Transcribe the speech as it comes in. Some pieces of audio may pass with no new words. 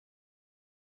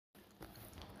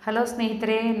Hello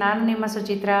ಸ್ನೇಹಿತರೆ, ನಾನು ನಿಮ್ಮ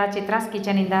ಸುಚಿತ್ರಾ ಚಿತ್ರಾಸ್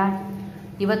ಕಿಚನಿಂದ.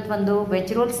 ಇವತ್ತೊಂದು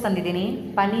ವೆಜ್ ರೋಲ್ಸ್ ತಂದಿದ್ದೀನಿ.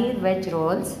 ಪನೀರ್ ವೆಜ್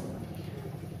ರೋಲ್ಸ್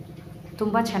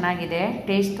ತುಂಬ ಚೆನ್ನಾಗಿದೆ.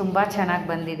 ಟೇಸ್ಟ್ ತುಂಬ ಚೆನ್ನಾಗಿ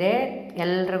ಬಂದಿದೆ.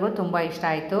 ಎಲ್ರಿಗೂ ತುಂಬ ಇಷ್ಟ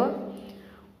ಆಯಿತು.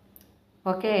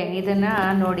 ಓಕೆ, ಇದನ್ನು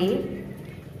ನೋಡಿ.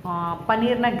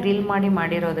 ಪನೀರ್ನ ಗ್ರಿಲ್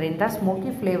ಮಾಡಿರೋದ್ರಿಂದ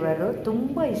ಸ್ಮೋಕಿ ಫ್ಲೇವರು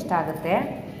ತುಂಬ ಇಷ್ಟ ಆಗುತ್ತೆ.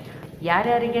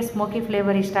 ಯಾರ್ಯಾರಿಗೆ ಸ್ಮೋಕಿ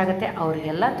ಫ್ಲೇವರ್ ಇಷ್ಟ ಆಗುತ್ತೆ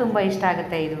ಅವರಿಗೆಲ್ಲ ತುಂಬ ಇಷ್ಟ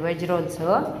ಆಗುತ್ತೆ ಇದು ವೆಜ್ ರೋಲ್ಸು.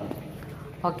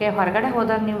 ಓಕೆ, ಹೊರಗಡೆ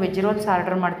ಹೋದಾಗ ನೀವು ವೆಜ್ ರೋಲ್ಸ್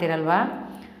ಆರ್ಡರ್ ಮಾಡ್ತೀರಲ್ವ,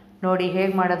 ನೋಡಿ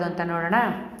ಹೇಗೆ ಮಾಡೋದು ಅಂತ ನೋಡೋಣ.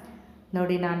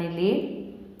 ನೋಡಿ, ನಾನಿಲ್ಲಿ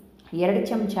 2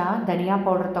 ಚಮಚ ಧನಿಯಾ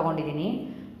ಪೌಡ್ರ್ ತೊಗೊಂಡಿದ್ದೀನಿ.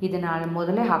 ಇದನ್ನು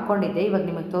ಮೊದಲೇ ಹಾಕ್ಕೊಂಡಿದ್ದೆ, ಇವಾಗ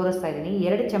ನಿಮಗೆ ತೋರಿಸ್ತಾ ಇದ್ದೀನಿ.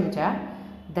 2 ಚಮಚ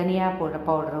ಧನಿಯಾ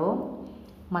ಪೌಡ್ರು,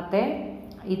 ಮತ್ತು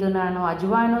ಇದು ನಾನು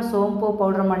ಅಜ್ವಾನು ಸೋಂಪು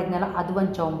ಪೌಡ್ರ್ ಮಾಡಿದ್ನಲ್ಲ, ಅದು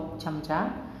 1 ಚಮಚ.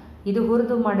 ಇದು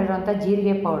ಹುರಿದು ಮಾಡಿರೋಂಥ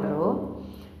ಜೀರಿಗೆ ಪೌಡ್ರು,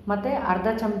 ಮತ್ತು ಅರ್ಧ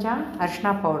ಚಮಚ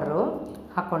ಅರಿಶಿನ ಪೌಡ್ರು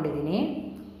ಹಾಕ್ಕೊಂಡಿದ್ದೀನಿ.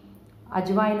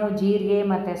 ಅಜ್ವಾಯಿನು, ಜೀರಿಗೆ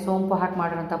ಮತ್ತು ಸೋಂಪು ಹಾಕಿ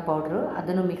ಮಾಡಿರೋಂಥ ಪೌಡ್ರು,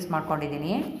 ಅದನ್ನು ಮಿಕ್ಸ್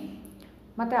ಮಾಡ್ಕೊಂಡಿದ್ದೀನಿ.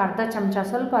 ಮತ್ತು ಅರ್ಧ ಚಮಚ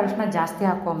ಸ್ವಲ್ಪ ಅರಿಶಿನ ಜಾಸ್ತಿ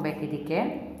ಹಾಕ್ಕೊಬೇಕು ಇದಕ್ಕೆ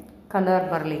ಕಲರ್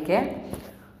ಬರಲಿಕ್ಕೆ.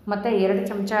 ಮತ್ತು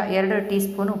 2 ಟೀ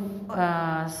ಸ್ಪೂನು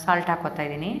ಸಾಲ್ಟ್ ಹಾಕ್ಕೊತಾ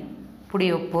ಇದ್ದೀನಿ, ಪುಡಿ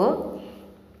ಉಪ್ಪು.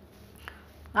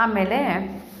 ಆಮೇಲೆ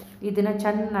ಇದನ್ನು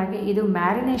ಚೆನ್ನಾಗಿ, ಇದು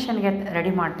ಮ್ಯಾರಿನೇಷನ್ಗೆ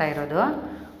ರೆಡಿ ಮಾಡ್ತಾ ಇರೋದು.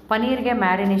 ಪನೀರ್ಗೆ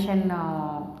ಮ್ಯಾರಿನೇಷನ್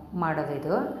ಮಾಡೋದು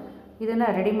ಇದು. ಇದನ್ನು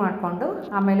ರೆಡಿ ಮಾಡಿಕೊಂಡು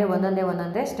ಆಮೇಲೆ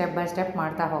ಒಂದೊಂದೇ ಸ್ಟೆಪ್ ಬೈ ಸ್ಟೆಪ್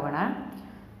ಮಾಡ್ತಾ ಹೋಗೋಣ.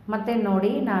 ಮತ್ತು ನೋಡಿ,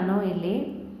 ನಾನು ಇಲ್ಲಿ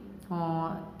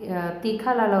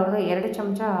ತೀಖಾ ಲಾಲ್ ಅವ್ರದ್ದು 2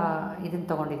 ಚಮಚ ಇದನ್ನು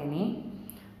ತೊಗೊಂಡಿದ್ದೀನಿ.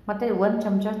 ಮತ್ತು 1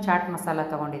 ಚಮಚ ಚಾಟ್ ಮಸಾಲ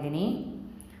ತೊಗೊಂಡಿದ್ದೀನಿ,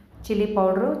 ಚಿಲ್ಲಿ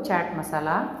ಪೌಡ್ರು, ಚಾಟ್ ಮಸಾಲ,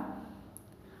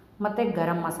 ಮತ್ತು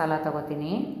ಗರಂ ಮಸಾಲ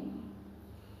ತೊಗೋತೀನಿ.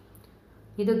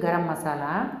 ಇದು garam masala,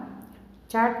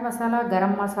 chat masala,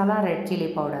 garam masala, red chilli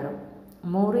powder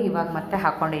 3 ಇವಾಗ ಮತ್ತೆ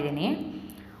ಹಾಕ್ಕೊಂಡಿದ್ದೀನಿ.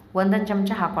 1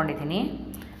 ಚಮಚ ಹಾಕ್ಕೊಂಡಿದ್ದೀನಿ.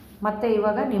 ಮತ್ತು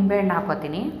ಇವಾಗ ನಿಂಬೆಹಣ್ಣು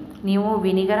ಹಾಕ್ಕೋತೀನಿ. ನೀವು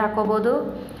ವಿನಿಗರ್ ಹಾಕ್ಕೋಬೋದು,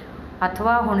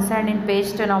 ಅಥವಾ ಹುಣಸೆ ಹಣ್ಣಿನ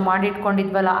ಪೇಸ್ಟ್ ನಾವು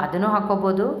ಮಾಡಿಟ್ಕೊಂಡಿದ್ವಲ್ಲ ಅದನ್ನು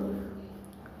ಹಾಕ್ಕೋಬೋದು.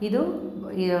 ಇದು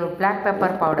ಬ್ಲ್ಯಾಕ್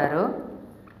ಪೆಪ್ಪರ್ ಪೌಡರು,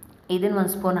 ಇದನ್ನು 1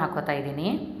 ಸ್ಪೂನ್ ಹಾಕ್ಕೋತಾ ಇದ್ದೀನಿ.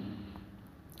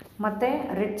 ಮತ್ತು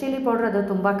ರೆಡ್ ಚಿಲ್ಲಿ ಪೌಡ್ರ್, ಅದು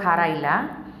ತುಂಬ ಖಾರ ಇಲ್ಲ,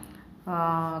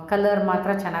 ಕಲರ್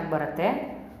ಮಾತ್ರ ಚೆನ್ನಾಗಿ ಬರುತ್ತೆ.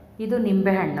 ಇದು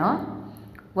ನಿಂಬೆಹಣ್ಣು,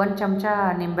 1 ಚಮಚ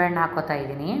ನಿಂಬೆಹಣ್ಣು ಹಾಕ್ಕೋತಾ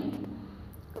ಇದ್ದೀನಿ.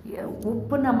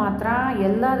 ಉಪ್ಪನ್ನ ಮಾತ್ರ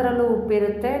ಎಲ್ಲದರಲ್ಲೂ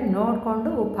ಉಪ್ಪಿರುತ್ತೆ, ನೋಡಿಕೊಂಡು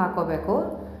ಉಪ್ಪು ಹಾಕ್ಕೋಬೇಕು.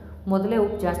 ಮೊದಲೇ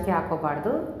ಉಪ್ಪು ಜಾಸ್ತಿ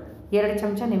ಹಾಕ್ಕೋಬಾರ್ದು. 2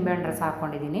 ಚಮಚ ನಿಂಬೆಹಣ್ಣು ರಸ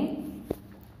ಹಾಕ್ಕೊಂಡಿದ್ದೀನಿ.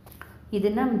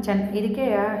 ಇದನ್ನು ಇದಕ್ಕೆ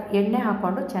ಎಣ್ಣೆ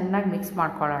ಹಾಕ್ಕೊಂಡು ಚೆನ್ನಾಗಿ ಮಿಕ್ಸ್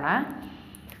ಮಾಡ್ಕೊಳ್ಳೋಣ.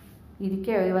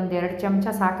 ಇದಕ್ಕೆ 2 ಚಮಚ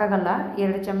ಸಾಕಾಗಲ್ಲ,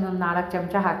 4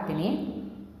 ಚಮಚ ಹಾಕ್ತೀನಿ.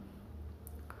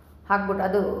 ಹಾಕ್ಬಿಟ್ಟು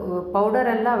ಅದು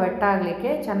ಪೌಡರೆಲ್ಲ ವೆಟ್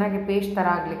ಆಗಲಿಕ್ಕೆ, ಚೆನ್ನಾಗಿ ಪೇಸ್ಟ್ ಥರ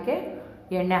ಆಗಲಿಕ್ಕೆ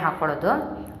ಎಣ್ಣೆ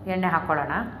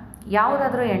ಹಾಕ್ಕೊಳ್ಳೋಣ.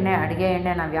 ಯಾವುದಾದ್ರೂ ಎಣ್ಣೆ, ಅಡುಗೆ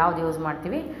ಎಣ್ಣೆ ನಾವು ಯಾವ್ದು ಯೂಸ್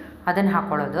ಮಾಡ್ತೀವಿ ಅದನ್ನು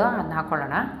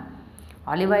ಹಾಕ್ಕೊಳ್ಳೋಣ.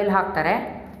 ಆಲಿವ್ ಆಯಿಲ್ ಹಾಕ್ತಾರೆ,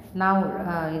 ನಾವು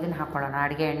ಇದನ್ನು ಹಾಕ್ಕೊಳ್ಳೋಣ,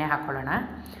 ಅಡುಗೆ ಎಣ್ಣೆ ಹಾಕ್ಕೊಳ್ಳೋಣ.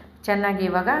 ಚೆನ್ನಾಗಿ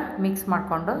ಇವಾಗ ಮಿಕ್ಸ್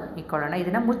ಮಾಡಿಕೊಂಡು ಇಟ್ಕೊಳ್ಳೋಣ.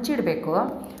 ಇದನ್ನು ಮುಚ್ಚಿಡಬೇಕು,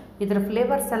 ಇದ್ರ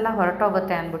ಫ್ಲೇವರ್ಸ್ ಎಲ್ಲ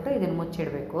ಹೊರಟೋಗುತ್ತೆ ಅಂದ್ಬಿಟ್ಟು ಇದನ್ನು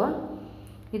ಮುಚ್ಚಿಡಬೇಕು.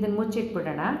 ಇದನ್ನು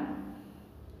ಮುಚ್ಚಿಟ್ಬಿಡೋಣ.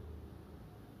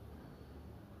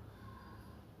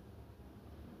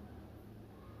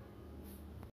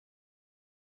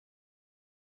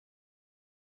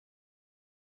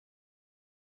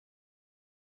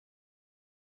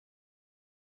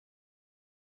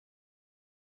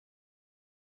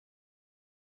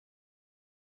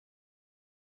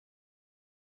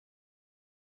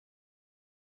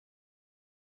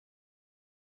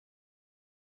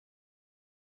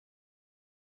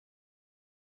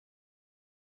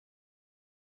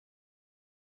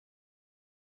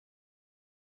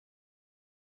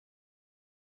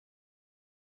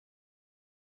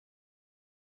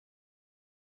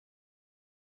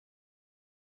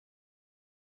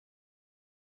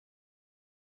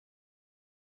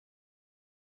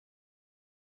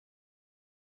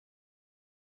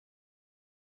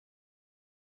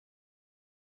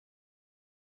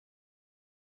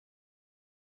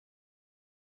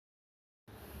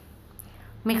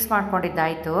 ಮಿಕ್ಸ್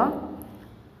ಮಾಡ್ಕೊಂಡಿದ್ದಾಯಿತು.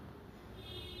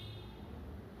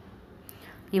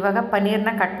 ಇವಾಗ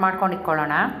ಪನೀರನ್ನ ಕಟ್ ಮಾಡ್ಕೊಂಡು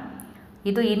ಇಟ್ಕೊಳ್ಳೋಣ.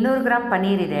 ಇದು 200 ಗ್ರಾಮ್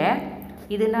ಪನೀರ್ ಇದೆ.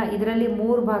 ಇದರಲ್ಲಿ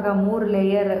 3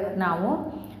 ಲೇಯರ್ ನಾವು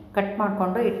ಕಟ್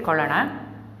ಮಾಡಿಕೊಂಡು ಇಟ್ಕೊಳ್ಳೋಣ.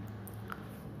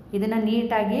 ಇದನ್ನು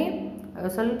ನೀಟಾಗಿ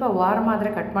ಸ್ವಲ್ಪ ವಾರ್ಮ್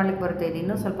ಆದರೆ ಕಟ್ ಮಾಡ್ಲಿಕ್ಕೆ ಬರುತ್ತೆ. ಇದು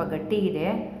ಇನ್ನೂ ಸ್ವಲ್ಪ ಗಟ್ಟಿ ಇದೆ,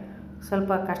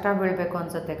 ಸ್ವಲ್ಪ ಕಷ್ಟ ಬೀಳಬೇಕು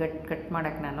ಅನಿಸುತ್ತೆ ಕಟ್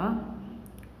ಮಾಡೋಕ್ಕೆ. ನಾನು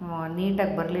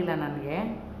ನೀಟಾಗಿ ಬರಲಿಲ್ಲ, ನನಗೆ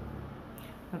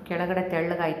ಕೆಳಗಡೆ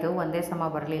ತೆಳ್ಳಗಾಯಿತು, ಒಂದೇ ಸಮ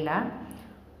ಬರಲಿಲ್ಲ.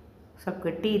 ಸ್ವಲ್ಪ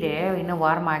ಗಟ್ಟಿ ಇದೆ, ಇನ್ನೂ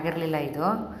ವಾರ್ಮ್ ಆಗಿರಲಿಲ್ಲ. ಇದು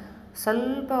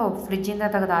ಸ್ವಲ್ಪ ಫ್ರಿಜ್ಜಿಂದ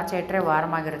ತೆಗೆದು ಆಚೆ ಇಟ್ಟರೆ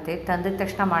ವಾರ್ಮ್ ಆಗಿರುತ್ತೆ. ತಂದಿದ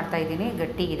ತಕ್ಷಣ ಮಾಡ್ತಾಯಿದ್ದೀನಿ,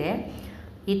 ಗಟ್ಟಿಗಿದೆ.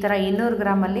 ಈ ಥರ 200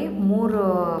 ಗ್ರಾಮಲ್ಲಿ 3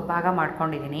 ಭಾಗ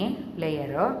ಮಾಡ್ಕೊಂಡಿದ್ದೀನಿ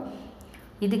ಲೇಯರು.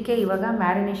 ಇದಕ್ಕೆ ಇವಾಗ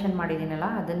ಮ್ಯಾರಿನೇಷನ್ ಮಾಡಿದ್ದೀನಲ್ಲ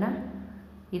ಅದನ್ನು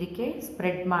ಇದಕ್ಕೆ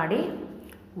ಸ್ಪ್ರೆಡ್ ಮಾಡಿ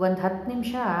ಒಂದು 10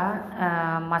 ನಿಮಿಷ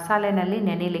ಮಸಾಲೆನಲ್ಲಿ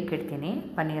ನೆನೆಲಿಕ್ಕಿಡ್ತೀನಿ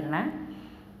ಪನ್ನೀರನ್ನ.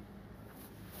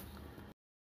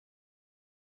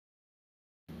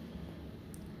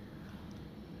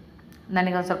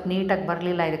 ನನಗೊಂದು ಸ್ವಲ್ಪ ನೀಟಾಗಿ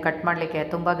ಬರಲಿಲ್ಲ ಇದು ಕಟ್ ಮಾಡಲಿಕ್ಕೆ,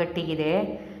 ತುಂಬ ಗಟ್ಟಿಗಿದೆ.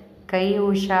 ಕೈ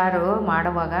ಹುಷಾರು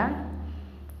ಮಾಡುವಾಗ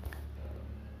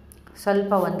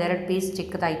ಸ್ವಲ್ಪ ಒಂದೆರಡು ಪೀಸ್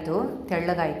ಚಿಕ್ಕದಾಯಿತು,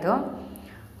 ತೆಳ್ಳಗಾಯಿತು.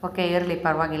 ಓಕೆ, ಇರಲಿ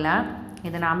ಪರವಾಗಿಲ್ಲ.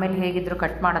 ಇದನ್ನು ಆಮೇಲೆ ಹೇಗಿದ್ದರೂ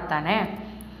ಕಟ್ ಮಾಡುತ್ತಾನೆ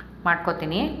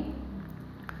ಮಾಡ್ಕೋತೀನಿ.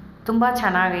 ತುಂಬ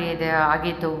ಚೆನ್ನಾಗಿದೆ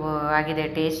ಆಗಿದೆ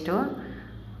ಟೇಸ್ಟು.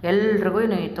 ಎಲ್ರಿಗೂ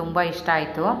ತುಂಬ ಇಷ್ಟ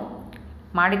ಆಯಿತು.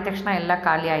 ಮಾಡಿದ ತಕ್ಷಣ ಎಲ್ಲ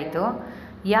ಖಾಲಿ ಆಯಿತು.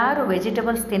 ಯಾರು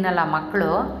ವೆಜಿಟೇಬಲ್ಸ್ ತಿನ್ನಲ್ಲ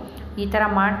ಮಕ್ಕಳು, ಈ ಥರ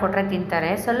ಮಾಡಿಕೊಟ್ರೆ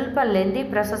ತಿಂತಾರೆ. ಸ್ವಲ್ಪ ಲೆಂದಿ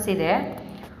ಪ್ರೊಸೆಸ್ ಇದೆ,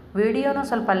 ವಿಡಿಯೋನೂ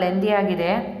ಸ್ವಲ್ಪ ಲೆಂದಿ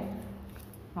ಆಗಿದೆ.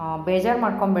 ಬೇಜಾರು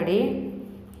ಮಾಡ್ಕೊಬೇಡಿ,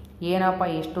 ಏನಪ್ಪ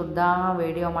ಇಷ್ಟು ಉದ್ದ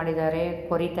ವಿಡಿಯೋ ಮಾಡಿದ್ದಾರೆ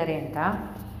ಕೊರಿತಾರೆ ಅಂತ.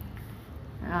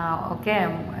 ಓಕೆ,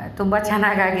 ತುಂಬ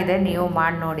ಚೆನ್ನಾಗಾಗಿದೆ, ನೀವು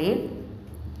ಮಾಡಿ ನೋಡಿ.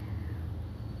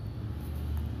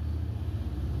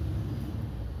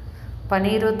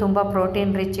 ಪನ್ನೀರು ತುಂಬ ಪ್ರೋಟೀನ್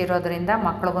ರಿಚ್ ಇರೋದರಿಂದ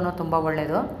ಮಕ್ಳಿಗೂ ತುಂಬ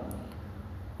ಒಳ್ಳೆಯದು.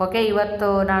 ಓಕೆ, ಇವತ್ತು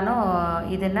ನಾನು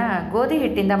ಇದನ್ನು ಗೋಧಿ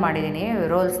ಹಿಟ್ಟಿಂದ ಮಾಡಿದ್ದೀನಿ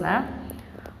ರೋಲ್ಸ್ನ.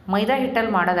 ಮೈದಾ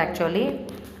ಹಿಟ್ಟಲ್ಲಿ ಮಾಡೋದು ಆ್ಯಕ್ಚುಲಿ.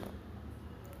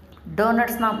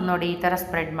 ಡೋನಟ್ಸ್ನ ನೋಡಿ ಈ ಥರ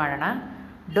ಸ್ಪ್ರೆಡ್ ಮಾಡೋಣ.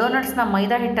 ಡೋನಟ್ಸ್ನ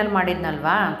ಮೈದಾ ಹಿಟ್ಟಲ್ಲಿ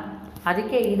ಮಾಡಿದ್ನಲ್ವಾ,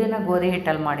 ಅದಕ್ಕೆ ಇದನ್ನು ಗೋಧಿ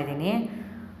ಹಿಟ್ಟಲ್ಲಿ ಮಾಡಿದ್ದೀನಿ.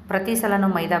 ಪ್ರತಿ ಸಲನೂ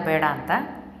ಮೈದಾ ಬೇಡ ಅಂತ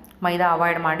ಮೈದಾ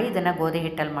ಅವಾಯ್ಡ್ ಮಾಡಿ ಇದನ್ನು ಗೋಧಿ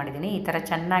ಹಿಟ್ಟಲ್ಲಿ ಮಾಡಿದ್ದೀನಿ. ಈ ಥರ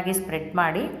ಚೆನ್ನಾಗಿ ಸ್ಪ್ರೆಡ್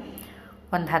ಮಾಡಿ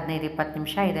ಒಂದು 15-20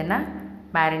 ನಿಮಿಷ ಇದನ್ನು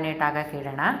ಮ್ಯಾರಿನೇಟ್ ಆಗೋಕ್ಕೆ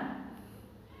ಇಡೋಣ.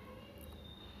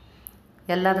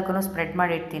 ಎಲ್ಲದಕ್ಕೂ ಸ್ಪ್ರೆಡ್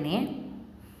ಮಾಡಿ ಇಡ್ತೀನಿ.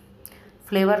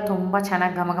 ಫ್ಲೇವರ್ ತುಂಬ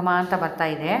ಚೆನ್ನಾಗಿ ಘಮ ಅಂತ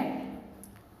ಬರ್ತಾಯಿದೆ.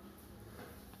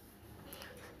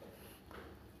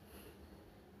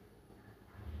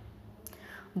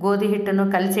 ಗೋಧಿ ಹಿಟ್ಟನ್ನು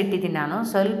ಕಲಸಿಟ್ಟಿದ್ದೀನಿ ನಾನು.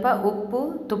 ಸ್ವಲ್ಪ ಉಪ್ಪು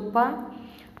ತುಪ್ಪ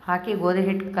ಹಾಕಿ ಗೋಧಿ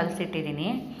ಹಿಟ್ಟು ಕಲಸಿಟ್ಟಿದ್ದೀನಿ,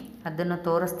 ಅದನ್ನು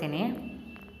ತೋರಿಸ್ತೀನಿ.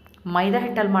 ಮೈದಾ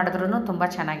ಹಿಟ್ಟಲ್ಲಿ ಮಾಡಿದ್ರೂ ತುಂಬ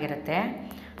ಚೆನ್ನಾಗಿರುತ್ತೆ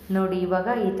ನೋಡಿ. ಇವಾಗ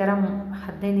ಈ ಥರ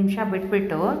 15 ನಿಮಿಷ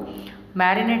ಬಿಟ್ಬಿಟ್ಟು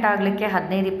ಮ್ಯಾರಿನೇಟ್ ಆಗಲಿಕ್ಕೆ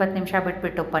 15-20 ನಿಮಿಷ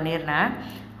ಬಿಟ್ಬಿಟ್ಟು ಪನ್ನೀರನ್ನ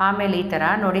ಆಮೇಲೆ ಈ ಥರ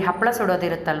ನೋಡಿ ಹಪ್ಪಳ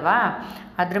ಸುಡೋದಿರುತ್ತಲ್ವ,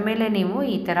 ಅದ್ರ ಮೇಲೆ ನೀವು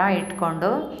ಈ ಥರ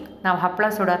ಇಟ್ಕೊಂಡು ನಾವು ಹಪ್ಪಳ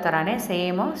ಸುಡೋ ಥರನೇ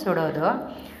ಸೇಮು ಸುಡೋದು.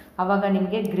 ಆವಾಗ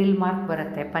ನಿಮಗೆ ಗ್ರಿಲ್ ಮಾರ್ಕ್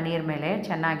ಬರುತ್ತೆ ಪನ್ನೀರ್ ಮೇಲೆ,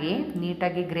 ಚೆನ್ನಾಗಿ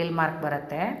ನೀಟಾಗಿ ಗ್ರಿಲ್ ಮಾರ್ಕ್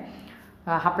ಬರುತ್ತೆ,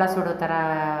 ಹಪ್ಪಳ ಸುಡೋ ಥರ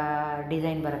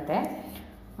ಡಿಸೈನ್ ಬರುತ್ತೆ.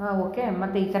 ಓಕೆ,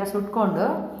 ಮತ್ತು ಈ ಥರ ಸುಟ್ಕೊಂಡು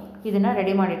ಇದನ್ನು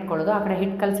ರೆಡಿ ಮಾಡಿ ಇಟ್ಕೊಳ್ಳೋದು. ಆ ಕಡೆ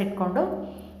ಹಿಟ್ಟು ಕಲಸಿಟ್ಕೊಂಡು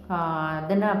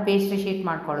ಅದನ್ನು ಪೇಸ್ಟ್ರಿ ಶೀಟ್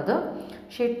ಮಾಡ್ಕೊಳ್ಳೋದು.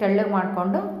 ಶೀಟ್ ತೆಳ್ಳಗೆ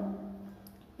ಮಾಡಿಕೊಂಡು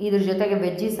ಇದ್ರ ಜೊತೆಗೆ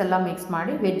ವೆಜ್ಜೀಸ್ ಎಲ್ಲ ಮಿಕ್ಸ್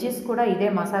ಮಾಡಿ, ವೆಜ್ಜೀಸ್ ಕೂಡ ಇದೇ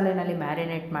ಮಸಾಲೆನಲ್ಲಿ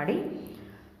ಮ್ಯಾರಿನೇಟ್ ಮಾಡಿ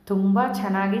ತುಂಬ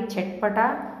ಚೆನ್ನಾಗಿ ಚಟ್ಪಟ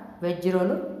ವೆಜ್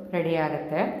ರೋಲು ರೆಡಿ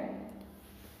ಆಗುತ್ತೆ.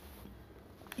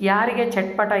 ಯಾರಿಗೆ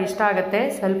ಚಟ್ಪಟ ಇಷ್ಟ ಆಗುತ್ತೆ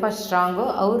ಸ್ವಲ್ಪ ಸ್ಟ್ರಾಂಗು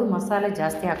ಅವರು ಮಸಾಲೆ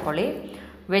ಜಾಸ್ತಿ ಹಾಕ್ಕೊಳ್ಳಿ.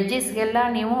 ವೆಜ್ಜೀಸ್ಗೆಲ್ಲ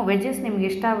ನೀವು ನಿಮ್ಗೆ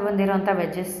ಇಷ್ಟ ಬಂದಿರೋಂಥ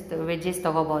ವೆಜ್ಜೀಸ್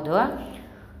ತೊಗೋಬೋದು.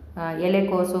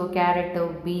 ಎಲೆಕೋಸು, ಕ್ಯಾರೆಟು,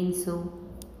 ಬೀನ್ಸು,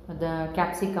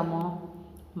 ಕ್ಯಾಪ್ಸಿಕಮ್ಮು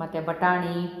ಮತ್ತು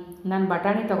ಬಟಾಣಿ. ನಾನು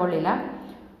ಬಟಾಣಿ ತೊಗೊಳ್ಳಿಲ್ಲ.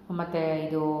 ಮತ್ತು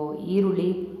ಇದು ಈರುಳ್ಳಿ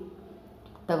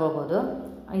ತಗೋಬೋದು.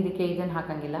 ಇದಕ್ಕೆ ಇದನ್ನು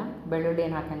ಹಾಕೋಂಗಿಲ್ಲ, ಬೆಳ್ಳುಳ್ಳಿ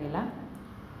ಏನು ಹಾಕೋಂಗಿಲ್ಲ.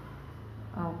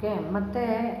 ಓಕೆ, ಮತ್ತು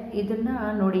ಇದನ್ನು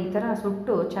ನೋಡಿ ಈ ಥರ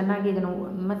ಸುಟ್ಟು ಚೆನ್ನಾಗಿ ಇದನ್ನು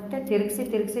ಮತ್ತೆ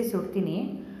ತಿರುಗಿಸಿ ಸುಡ್ತೀನಿ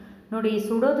ನೋಡಿ. ಈ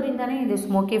ಸುಡೋದ್ರಿಂದನೇ ಇದು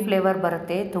ಸ್ಮೋಕಿ ಫ್ಲೇವರ್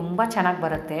ಬರುತ್ತೆ, ತುಂಬ ಚೆನ್ನಾಗಿ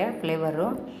ಬರುತ್ತೆ ಫ್ಲೇವರು.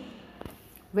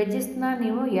 ವೆಜ್ಜಸ್ನ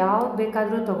ನೀವು ಯಾವ್ದು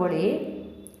ಬೇಕಾದರೂ ತೊಗೊಳ್ಳಿ.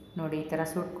 ನೋಡಿ ಈ ಥರ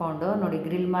ಸುಟ್ಕೊಂಡು ನೋಡಿ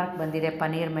ಗ್ರಿಲ್ ಮಾರ್ಕ್ ಬಂದಿದೆ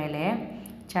ಪನ್ನೀರ್ ಮೇಲೆ,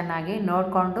 ಚೆನ್ನಾಗಿ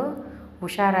ನೋಡಿಕೊಂಡು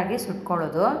ಹುಷಾರಾಗಿ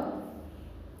ಸುಟ್ಕೊಳ್ಳೋದು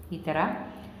ಈ ಥರ.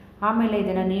 ಆಮೇಲೆ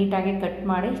ಇದನ್ನು ನೀಟಾಗಿ ಕಟ್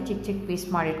ಮಾಡಿ ಚಿಕ್ಕ ಪೀಸ್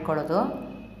ಮಾಡಿ ಇಟ್ಕೊಳ್ಳೋದು.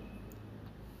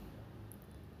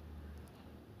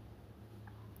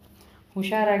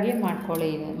 ಹುಷಾರಾಗಿ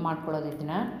ಮಾಡ್ಕೊಳ್ಳೋದು.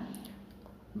 ಇದನ್ನು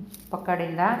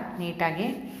ಪಕ್ಕದಿಂದ ನೀಟಾಗಿ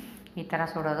ಈ ಥರ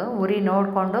ಸುಡೋದು. ಉರಿ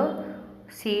ನೋಡಿಕೊಂಡು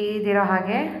ಸೀದಿರೋ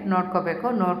ಹಾಗೆ ನೋಡ್ಕೋಬೇಕು,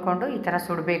 ನೋಡಿಕೊಂಡು ಈ ಥರ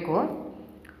ಸುಡಬೇಕು.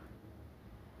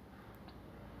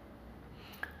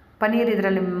 ಪನ್ನೀರ್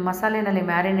ಇದರಲ್ಲಿ ಮಸಾಲೆನಲ್ಲಿ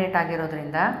ಮ್ಯಾರಿನೇಟ್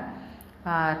ಆಗಿರೋದ್ರಿಂದ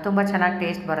ತುಂಬ ಚೆನ್ನಾಗಿ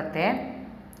ಟೇಸ್ಟ್ ಬರುತ್ತೆ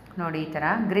ನೋಡಿ. ಈ ಥರ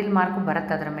ಗ್ರಿಲ್ ಮಾರ್ಕ್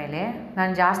ಬರುತ್ತೆ ಅದರ ಮೇಲೆ.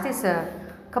 ನಾನು ಜಾಸ್ತಿ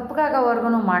ಕಪ್ಪಗಾಗೋವರೆಗೂ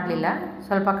ಮಾಡಲಿಲ್ಲ,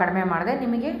 ಸ್ವಲ್ಪ ಕಡಿಮೆ ಮಾಡಿದೆ.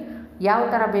 ನಿಮಗೆ ಯಾವ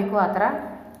ಥರ ಬೇಕು ಆ ಥರ,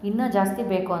 ಇನ್ನೂ ಜಾಸ್ತಿ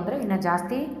ಬೇಕು ಅಂದರೆ ಇನ್ನೂ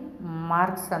ಜಾಸ್ತಿ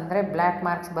ಮಾರ್ಕ್ಸ್ ಅಂದರೆ ಬ್ಲ್ಯಾಕ್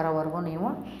ಮಾರ್ಕ್ಸ್ ಬರೋವರೆಗೂ ನೀವು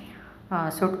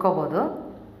ಸುಟ್ಕೋಬೋದು.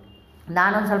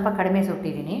 ನಾನೊಂದು ಸ್ವಲ್ಪ ಕಡಿಮೆ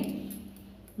ಸುಟ್ಟಿದ್ದೀನಿ.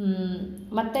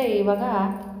 ಮತ್ತು ಇವಾಗ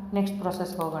ನೆಕ್ಸ್ಟ್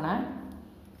ಪ್ರೊಸೆಸ್ಗೆ ಹೋಗೋಣ.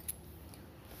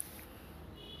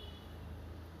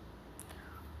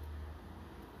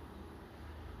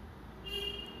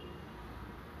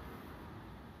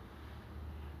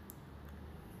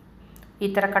 ಈ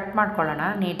ಥರ ಕಟ್ ಮಾಡ್ಕೊಳ್ಳೋಣ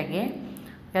ನೀಟಾಗಿ.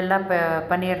 ಎಲ್ಲ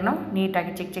ಪನ್ನೀರ್ನು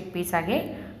ನೀಟಾಗಿ ಚಿಕ್ಕ ಪೀಸಾಗಿ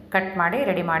ಕಟ್ ಮಾಡಿ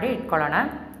ರೆಡಿ ಮಾಡಿ ಇಟ್ಕೊಳ್ಳೋಣ.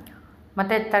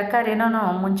 ಮತ್ತು ತರಕಾರಿನೂ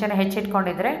ಮುಂಚೆನೇ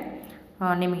ಹೆಚ್ಚಿಟ್ಕೊಂಡಿದ್ರೆ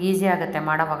ನಿಮ್ಗೆ ಈಸಿ ಆಗುತ್ತೆ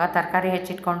ಮಾಡೋವಾಗ. ತರಕಾರಿ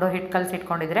ಹೆಚ್ಚಿಟ್ಕೊಂಡು ಹಿಟ್ಟು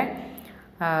ಕಲಸಿಟ್ಕೊಂಡಿದ್ರೆ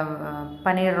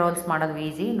ಪನ್ನೀರ್ ರೋಲ್ಸ್ ಮಾಡೋದು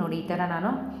ಈಸಿ ನೋಡಿ. ಈ ಥರ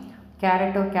ನಾನು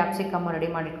ಕ್ಯಾರೆಟು ಕ್ಯಾಪ್ಸಿಕಮ್ ರೆಡಿ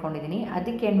ಮಾಡಿಟ್ಕೊಂಡಿದ್ದೀನಿ.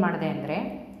 ಅದಕ್ಕೆ ಏನು ಮಾಡಿದೆ ಅಂದರೆ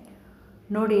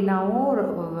ನೋಡಿ, ನಾವು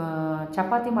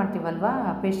ಚಪಾತಿ ಮಾಡ್ತೀವಲ್ವ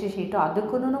ಪೇಸ್ಟ್ರಿ ಶೀಟು,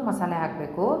 ಅದಕ್ಕೂ ಮಸಾಲೆ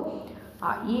ಹಾಕಬೇಕು.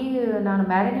 ಈ ನಾನು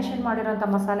ಮ್ಯಾರಿನೇಷನ್ ಮಾಡಿರೋಂಥ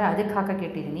ಮಸಾಲೆ ಅದಕ್ಕೆ ಹಾಕಕ್ಕೆ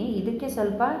ಇಟ್ಟಿದ್ದೀನಿ. ಇದಕ್ಕೆ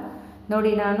ಸ್ವಲ್ಪ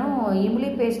ನೋಡಿ, ನಾನು ಇಂಬ್ಲಿ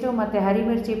ಪೇಸ್ಟು ಮತ್ತು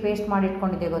ಹರಿಮಿರ್ಚಿ ಪೇಸ್ಟ್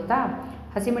ಮಾಡಿಟ್ಕೊಂಡಿದ್ದೆ ಗೊತ್ತಾ,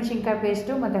 ಹಸಿಮೆಣ್ಸಿನ್ಕಾಯಿ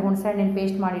ಪೇಸ್ಟು ಮತ್ತು ಹುಣಸೆಹಣ್ಣಿನ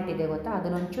ಪೇಸ್ಟ್ ಮಾಡಿಟ್ಟಿದ್ದೆ ಗೊತ್ತಾ,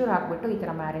 ಅದನ್ನೊಂಚೂರು ಹಾಕ್ಬಿಟ್ಟು ಈ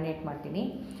ಥರ ಮ್ಯಾರಿನೇಟ್ ಮಾಡ್ತೀನಿ.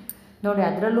 ನೋಡಿ,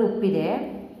 ಅದರಲ್ಲೂ ಉಪ್ಪಿದೆ,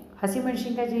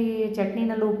 ಹಸಿಮೆಣ್ಸಿನ್ಕಾಯಿ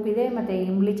ಚಟ್ನಿನಲ್ಲೂ ಉಪ್ಪಿದೆ ಮತ್ತು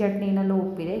ಇಂಬ್ಲಿ ಚಟ್ನಿನಲ್ಲೂ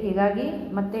ಉಪ್ಪಿದೆ. ಹೀಗಾಗಿ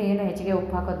ಮತ್ತೆ ಏನು ಹೆಚ್ಚಿಗೆ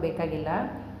ಉಪ್ಪು ಹಾಕೋದು ಬೇಕಾಗಿಲ್ಲ.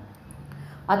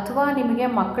 ಅಥವಾ ನಿಮಗೆ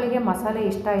ಮಕ್ಕಳಿಗೆ ಮಸಾಲೆ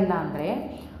ಇಷ್ಟ ಇಲ್ಲ ಅಂದರೆ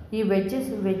ಈ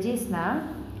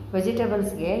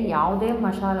ವೆಜಿಟೇಬಲ್ಸ್ಗೆ ಯಾವುದೇ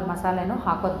ಮಸಾಲೆನೂ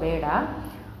ಹಾಕೋದು ಬೇಡ.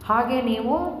 ಹಾಗೆ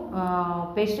ನೀವು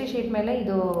ಪೇಸ್ಟ್ರಿ ಶೀಟ್ ಮೇಲೆ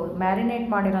ಇದು ಮ್ಯಾರಿನೇಟ್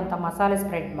ಮಾಡಿರೋಂಥ ಮಸಾಲೆ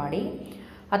ಸ್ಪ್ರೆಡ್ ಮಾಡಿ,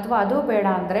 ಅಥವಾ ಅದು ಬೇಡ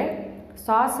ಅಂದರೆ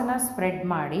ಸಾಸನ್ನ ಸ್ಪ್ರೆಡ್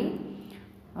ಮಾಡಿ,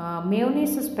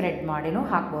 ಮೇವ್ನೀಸು ಸ್ಪ್ರೆಡ್ ಮಾಡಿನೂ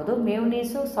ಹಾಕ್ಬೋದು.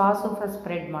 ಮೇವ್ನೀಸು ಸಾಸು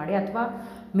ಸ್ಪ್ರೆಡ್ ಮಾಡಿ, ಅಥವಾ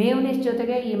ಮೇವ್ನೀಸ್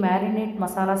ಜೊತೆಗೆ ಈ ಮ್ಯಾರಿನೇಟ್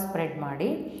ಮಸಾಲ ಸ್ಪ್ರೆಡ್ ಮಾಡಿ,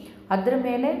 ಅದ್ರ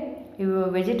ಮೇಲೆ ಇವು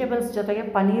ವೆಜಿಟೇಬಲ್ಸ್ ಜೊತೆಗೆ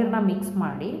ಪನೀರನ್ನ ಮಿಕ್ಸ್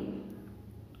ಮಾಡಿ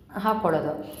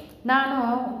ಹಾಕ್ಕೊಳ್ಳೋದು. ನಾನು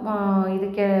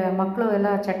ಇದಕ್ಕೆ ಮಕ್ಕಳು ಎಲ್ಲ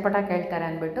ಚಟ್ಪಟ ಕೇಳ್ತಾರೆ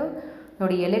ಅಂದ್ಬಿಟ್ಟು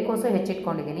ನೋಡಿ, ಎಲೆಕೋಸು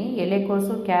ಹೆಚ್ಚಿಟ್ಕೊಂಡಿದ್ದೀನಿ.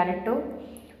 ಎಲೆಕೋಸು, ಕ್ಯಾರೆಟು,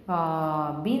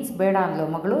 ಬೀನ್ಸ್ ಬೇಡ ಅಂದ್ಲು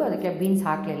ಮಗಳು, ಅದಕ್ಕೆ ಬೀನ್ಸ್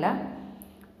ಹಾಕಲಿಲ್ಲ.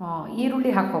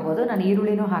 ಈರುಳ್ಳಿ ಹಾಕ್ಕೋಬೋದು, ನಾನು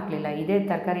ಈರುಳ್ಳಿನೂ ಹಾಕಲಿಲ್ಲ, ಇದೇ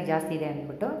ತರಕಾರಿ ಜಾಸ್ತಿ ಇದೆ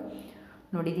ಅಂದ್ಬಿಟ್ಟು.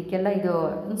 ನೋಡಿ, ಇದಕ್ಕೆಲ್ಲ ಇದು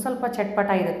ಒಂದು ಸ್ವಲ್ಪ ಚಟ್ಪಟ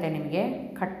ಇರುತ್ತೆ ನಿಮಗೆ,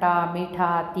 ಖಟ್ಟ ಮೀಠ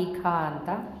ತೀಖ ಅಂತ.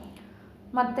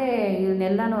 ಮತ್ತು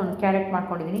ಇವನ್ನೆಲ್ಲನೂ ಕ್ಯಾರೆಟ್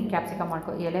ಮಾಡ್ಕೊಂಡಿದ್ದೀನಿ, ಕ್ಯಾಪ್ಸಿಕಮ್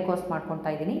ಎಲೆಕೋಸು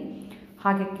ಮಾಡ್ಕೊತಾ ಇದ್ದೀನಿ.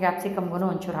 ಹಾಗೆ ಕ್ಯಾಪ್ಸಿಕಮ್ಗೂ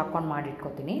ಒಂಚೂರು ಹಾಕ್ಕೊಂಡು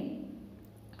ಮಾಡಿಟ್ಕೊತೀನಿ,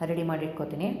 ರೆಡಿ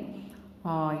ಮಾಡಿಟ್ಕೊತೀನಿ.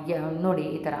 ನೋಡಿ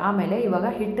ಈ ಥರ. ಆಮೇಲೆ ಇವಾಗ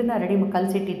ಹಿಟ್ಟನ್ನು ರೆಡಿ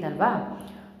ಕಲಸಿಟ್ಟಿದ್ನಲ್ವ,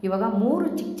 ಇವಾಗ 3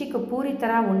 ಚಿಕ್ಕ ಚಿಕ್ಕ ಪೂರಿ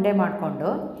ಥರ ಉಂಡೆ ಮಾಡಿಕೊಂಡು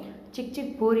ಚಿಕ್ಕ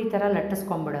ಚಿಕ್ಕ ಪೂರಿ ಥರ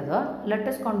ಲಟ್ಟಿಸ್ಕೊಂಡ್ಬಿಡೋದು.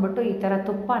 ಲಟ್ಟಿಸ್ಕೊಂಡ್ಬಿಟ್ಟು ಈ ಥರ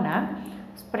ತುಪ್ಪನ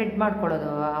ಸ್ಪ್ರೆಡ್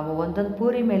ಮಾಡ್ಕೊಳ್ಳೋದು. ಒಂದೊಂದು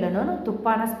ಪೂರಿ ಮೇಲೂ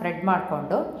ತುಪ್ಪನ ಸ್ಪ್ರೆಡ್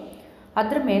ಮಾಡಿಕೊಂಡು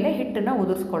ಅದ್ರ ಮೇಲೆ ಹಿಟ್ಟನ್ನು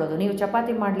ಉದುರಿಸ್ಕೊಳ್ಳೋದು. ನೀವು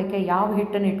ಚಪಾತಿ ಮಾಡಲಿಕ್ಕೆ ಯಾವ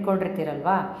ಹಿಟ್ಟನ್ನು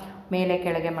ಇಟ್ಕೊಂಡಿರ್ತೀರಲ್ವ ಮೇಲೆ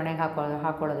ಕೆಳಗೆ ಮಣೆಗೆ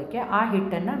ಹಾಕೊಳ್ಳೋದಕ್ಕೆ, ಆ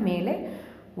ಹಿಟ್ಟನ್ನು ಮೇಲೆ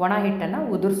ಒಣ ಹಿಟ್ಟನ್ನು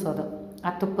ಉದುರಿಸೋದು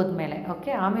ಆ ತುಪ್ಪದ ಮೇಲೆ.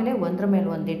 ಓಕೆ. ಆಮೇಲೆ ಒಂದ್ರ ಮೇಲೆ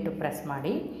ಒಂದಿಟ್ಟು ಪ್ರೆಸ್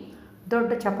ಮಾಡಿ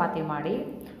ದೊಡ್ಡ ಚಪಾತಿ ಮಾಡಿ,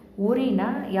 ಉರಿನ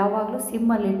ಯಾವಾಗಲೂ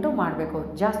ಸಿಮ್ಮಲ್ಲಿಟ್ಟು ಮಾಡಬೇಕು.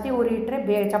 ಜಾಸ್ತಿ ಉರಿ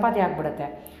ಇಟ್ಟರೆ ಚಪಾತಿ ಆಗಿಬಿಡುತ್ತೆ.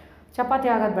 ಚಪಾತಿ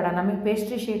ಆಗೋದು ಬೇಡ, ನಮಗೆ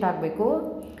ಪೇಸ್ಟ್ರಿ ಶೀಟ್ ಆಗಬೇಕು,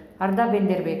 ಅರ್ಧ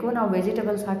ಬೆಂದಿರಬೇಕು. ನಾವು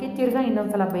ವೆಜಿಟೇಬಲ್ಸ್ ಹಾಕಿ ತಿರ್ಗಾ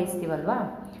ಇನ್ನೊಂದು ಸಲ ಬೇಯಿಸ್ತೀವಲ್ವ,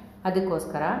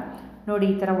 ಅದಕ್ಕೋಸ್ಕರ ನೋಡಿ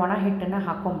ಈ ಥರ ಒಣ ಹಿಟ್ಟನ್ನು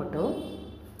ಹಾಕ್ಕೊಂಬಿಟ್ಟು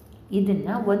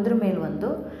ಇದನ್ನು ಒಂದ್ರ ಮೇಲೆ ಒಂದು,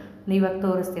 ಇವಾಗ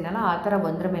ತೋರಿಸ್ತೀನಲ್ಲ ಆ ಥರ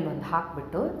ಒಂದ್ರ ಮೇಲೆ ಒಂದು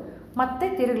ಹಾಕಿಬಿಟ್ಟು ಮತ್ತೆ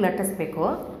ತಿರುಗಿ ಲಟ್ಟಿಸ್ಬೇಕು.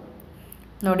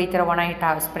 ನೋಡಿ, ಈ ಥರ ಒಣ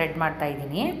ಹಿಟ್ಟು ಸ್ಪ್ರೆಡ್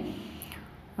ಮಾಡ್ತಾಯಿದ್ದೀನಿ.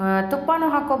 ತುಪ್ಪನೂ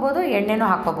ಹಾಕ್ಕೋಬೋದು, ಎಣ್ಣೆನೂ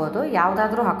ಹಾಕ್ಕೋಬೋದು,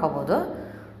 ಯಾವುದಾದ್ರೂ ಹಾಕ್ಕೋಬೋದು.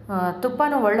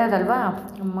 ತುಪ್ಪನೂ ಒಳ್ಳೆಯದಲ್ವ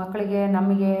ಮಕ್ಕಳಿಗೆ,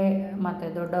 ನಮಗೆ ಮತ್ತು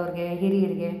ದೊಡ್ಡವ್ರಿಗೆ,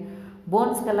 ಹಿರಿಯರಿಗೆ,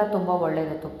 ಬೋನ್ಸ್ಗೆಲ್ಲ ತುಂಬ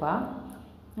ಒಳ್ಳೆಯದು ತುಪ್ಪ.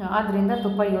 ಆದ್ದರಿಂದ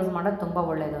ತುಪ್ಪ ಯೂಸ್ ಮಾಡೋದು ತುಂಬ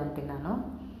ಒಳ್ಳೆಯದು ಅಂತೀನಿ ನಾನು.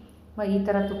 ಈ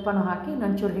ಥರ ತುಪ್ಪನೂ ಹಾಕಿ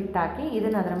ಇನ್ನೊಂಚೂರು ಹಿಟ್ಟು ಹಾಕಿ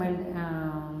ಇದನ್ನು ಅದರ ಮೇಲೆ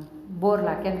ಬೋರ್ಲ್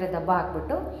ಹಾಕಿ, ಅಂದರೆ ದಬ್ಬ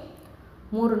ಹಾಕ್ಬಿಟ್ಟು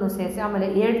 3 ಸೇರಿಸಿ, ಆಮೇಲೆ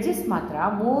ಎಡ್ಜಸ್ ಮಾತ್ರ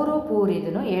 3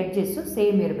 ಪೂರಿದೂ ಎಡ್ಜಸ್ಸು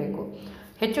ಸೇಮ್ ಇರಬೇಕು.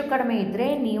 ಹೆಚ್ಚು ಕಡಿಮೆ ಇದ್ದರೆ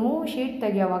ನೀವು ಶೀಟ್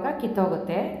ತೆಗೆಯುವಾಗ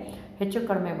ಕಿತ್ತೋಗುತ್ತೆ, ಹೆಚ್ಚು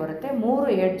ಕಡಿಮೆ ಬರುತ್ತೆ.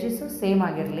 3 ಎಡ್ಜಸ್ಸು ಸೇಮ್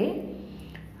ಆಗಿರಲಿ,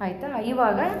 ಆಯಿತಾ.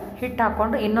 ಇವಾಗ ಹಿಟ್ಟು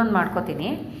ಹಾಕ್ಕೊಂಡು ಇನ್ನೊಂದು ಮಾಡ್ಕೊತೀನಿ,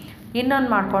 ಇನ್ನೊಂದು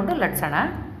ಮಾಡಿಕೊಂಡು ಲಟ್ಸೋಣ.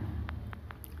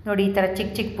 ನೋಡಿ, ಈ ಥರ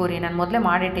ಚಿಕ್ಕ ಚಿಕ್ಕ ಪೂರಿ ನಾನು ಮೊದಲೇ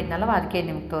ಮಾಡಿಟ್ಟಿದ್ನಲ್ವ, ಅದಕ್ಕೆ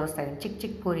ನಿಮ್ಗೆ ತೋರಿಸ್ತಾ ಇದ್ದೀನಿ. ಚಿಕ್ಕ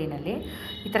ಚಿಕ್ಕ ಪೂರಿನಲ್ಲಿ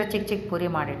ಈ ಥರ ಚಿಕ್ಕ ಚಿಕ್ಕ ಪೂರಿ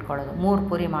ಮಾಡಿಟ್ಕೊಳ್ಳೋದು. 3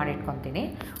 ಪೂರಿ ಮಾಡಿಟ್ಕೊತೀನಿ.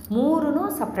 3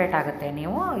 ಸಪ್ರೇಟ್ ಆಗುತ್ತೆ.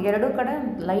 ನೀವು 2 ಕಡೆ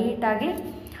ಲೈಟಾಗಿ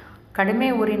ಕಡಿಮೆ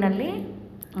ಊರಿನಲ್ಲಿ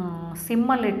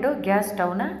ಸಿಮ್ಮಲ್ಲಿಟ್ಟು ಗ್ಯಾಸ್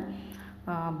ಸ್ಟವ್ನ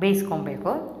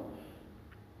ಬೇಯಿಸ್ಕೊಬೇಕು.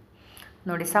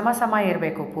 ನೋಡಿ, ಸಮ ಸಮ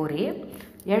ಇರಬೇಕು ಪೂರಿ,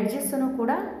 ಎಡ್ಜಸ್ಸೂ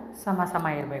ಕೂಡ ಸಮ ಸಮ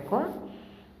ಇರಬೇಕು.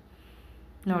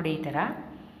 ನೋಡಿ, ಈ ಥರ.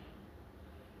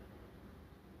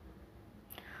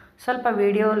 ಸ್ವಲ್ಪ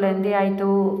ವಿಡಿಯೋ ಲೆಂದಿ ಆಯಿತು,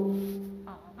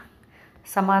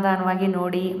 ಸಮಾಧಾನವಾಗಿ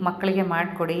ನೋಡಿ, ಮಕ್ಕಳಿಗೆ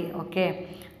ಮಾಡಿಕೊಡಿ. ಓಕೆ.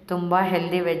 ತುಂಬ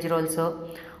ಹೆಲ್ದಿ ವೆಜ್ ರೋಲ್ಸು.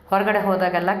 ಹೊರಗಡೆ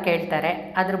ಹೋದಾಗೆಲ್ಲ ಕೇಳ್ತಾರೆ,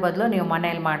 ಅದ್ರ ಬದಲು ನೀವು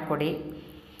ಮನೇಲಿ ಮಾಡಿಕೊಡಿ.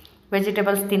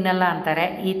 ವೆಜಿಟೇಬಲ್ಸ್ ತಿನ್ನಲ್ಲ ಅಂತಾರೆ,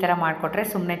 ಈ ಥರ ಮಾಡಿಕೊಟ್ರೆ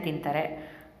ಸುಮ್ಮನೆ ತಿಂತಾರೆ.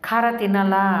 ಖಾರ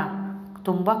ತಿನ್ನಲ್ಲ,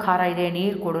 ತುಂಬ ಖಾರ ಇದೆ,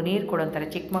 ನೀರು ಕೊಡು ಅಂತಾರೆ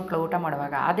ಚಿಕ್ಕ ಮಕ್ಕಳು ಊಟ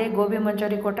ಮಾಡುವಾಗ. ಅದೇ ಗೋಬಿ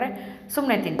ಮಂಚೂರಿ ಕೊಟ್ಟರೆ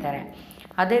ಸುಮ್ಮನೆ ತಿಂತಾರೆ.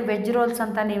 ಅದೇ ವೆಜ್ ರೋಲ್ಸ್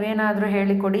ಅಂತ ನೀವೇನಾದರೂ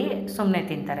ಹೇಳಿಕೊಡಿ, ಸುಮ್ಮನೆ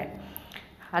ತಿಂತಾರೆ.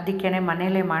 ಅದಕ್ಕೇ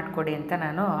ಮನೇಲೇ ಮಾಡಿಕೊಡಿ ಅಂತ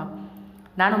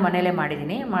ನಾನು ಮನೇಲೇ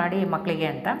ಮಾಡಿದ್ದೀನಿ, ಮಾಡಿ ಮಕ್ಕಳಿಗೆ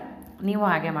ಅಂತ. ನೀವು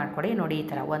ಹಾಗೆ ಮಾಡಿಕೊಡಿ. ನೋಡಿ, ಈ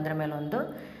ಥರ ಒಂದರ ಮೇಲೆ ಒಂದು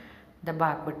ದಬ್ಬ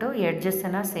ಹಾಕ್ಬಿಟ್ಟು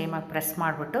ಎಡ್ಜಸ್ಸನ್ನು ಸೇಮಾಗಿ ಪ್ರೆಸ್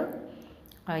ಮಾಡಿಬಿಟ್ಟು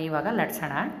ಇವಾಗ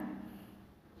ಲಟ್ಸೋಣ.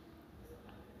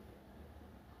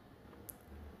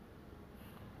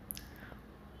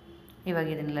 ಇವಾಗ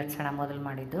ಇದನ್ನು ಲಟ್ಸೋಣ. ಮೊದಲು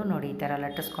ಮಾಡಿದ್ದು ನೋಡಿ, ಈ ಥರ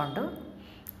ಲಟ್ಟಿಸ್ಕೊಂಡು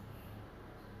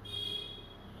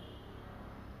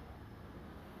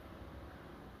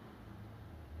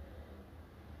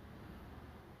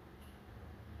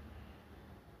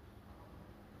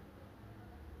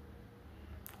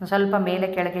ಸ್ವಲ್ಪ ಮೇಲೆ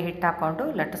ಕೆಳಗೆ ಹಿಟ್ಟು ಹಾಕ್ಕೊಂಡು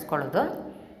ಲಟ್ಟಿಸ್ಕೊಳ್ಳೋದು.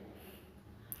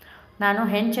 ನಾನು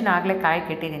ಹೆಂಚನ್ನ ಆಗಲೇ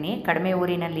ಕಾಯಕ್ಕೆ ಇಟ್ಟಿದ್ದೀನಿ, ಕಡಿಮೆ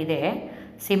ಊರಿನಲ್ಲಿದೆ,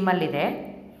 ಸಿಮ್ಮಲ್ಲಿದೆ.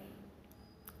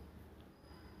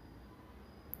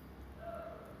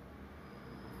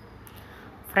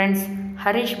 ಫ್ರೆಂಡ್ಸ್,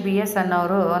 ಹರೀಶ್ BS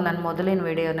ಅನ್ನೋರು ನನ್ನ ಮೊದಲಿನ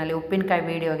ವೀಡಿಯೋನಲ್ಲಿ ಉಪ್ಪಿನಕಾಯಿ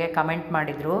ವೀಡಿಯೋಗೆ ಕಮೆಂಟ್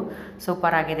ಮಾಡಿದರು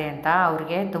ಸೂಪರ್ ಆಗಿದೆ ಅಂತ.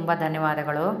 ಅವ್ರಿಗೆ ತುಂಬ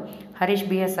ಧನ್ಯವಾದಗಳು. ಹರೀಶ್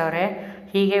BS ಅವರೇ,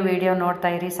 ಹೀಗೆ ವೀಡಿಯೋ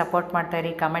ನೋಡ್ತಾಯಿರಿ, ಸಪೋರ್ಟ್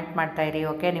ಮಾಡ್ತಾಯಿರಿ, ಕಮೆಂಟ್ ಮಾಡ್ತಾಯಿರಿ.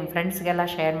 ಓಕೆ, ನಿಮ್ಮ ಫ್ರೆಂಡ್ಸ್ಗೆಲ್ಲ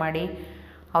ಶೇರ್ ಮಾಡಿ,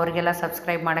 ಅವರಿಗೆಲ್ಲ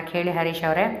ಸಬ್ಸ್ಕ್ರೈಬ್ ಮಾಡೋಕ್ಕೆ ಹೇಳಿ ಹರೀಶ್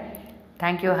ಅವರೇ.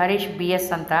 ಥ್ಯಾಂಕ್ ಯು ಹರೀಶ್ BS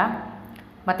ಅಂತ.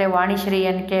 ಮತ್ತು ವಾಣಿಶ್ರೀ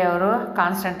NK ಅವರು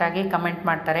ಕಾನ್ಸ್ಟೆಂಟಾಗಿ ಕಮೆಂಟ್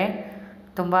ಮಾಡ್ತಾರೆ.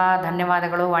 ತುಂಬ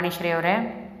ಧನ್ಯವಾದಗಳು ವಾಣಿಶ್ರೀ ಅವರೇ.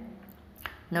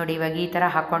 ನೋಡಿ, ಇವಾಗ ಈ ಥರ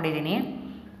ಹಾಕ್ಕೊಂಡಿದ್ದೀನಿ.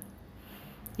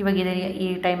 ಇವಾಗ ಈ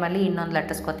ಟೈಮಲ್ಲಿ ಇನ್ನೊಂದು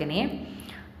ಲಟ್ಟಿಸ್ಕೊತೀನಿ.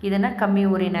 ಇದನ್ನು ಕಮ್ಮಿ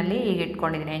ಊರಿನಲ್ಲಿ ಈಗ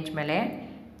ಇಟ್ಕೊಂಡಿದ್ದೀನಿ ಹೆಂಚ ಮೇಲೆ.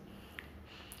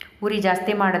 ಉರಿ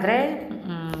ಜಾಸ್ತಿ ಮಾಡಿದ್ರೆ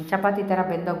ಚಪಾತಿ ಥರ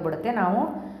ಬೆಂದೋಗ್ಬಿಡುತ್ತೆ. ನಾವು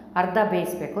ಅರ್ಧ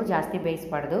ಬೇಯಿಸಬೇಕು, ಜಾಸ್ತಿ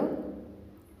ಬೇಯಿಸಬಾರ್ದು.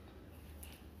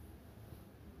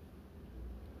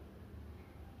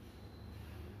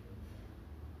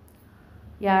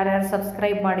 ಯಾರ್ಯಾರು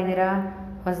ಸಬ್ಸ್ಕ್ರೈಬ್ ಮಾಡಿದ್ದೀರಾ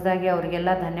ಹೊಸದಾಗಿ ಅವರಿಗೆಲ್ಲ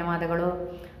ಧನ್ಯವಾದಗಳು.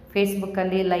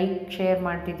 ಫೇಸ್ಬುಕ್ಕಲ್ಲಿ ಲೈಕ್ ಶೇರ್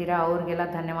ಮಾಡ್ತಿದ್ದೀರಾ ಅವ್ರಿಗೆಲ್ಲ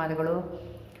ಧನ್ಯವಾದಗಳು.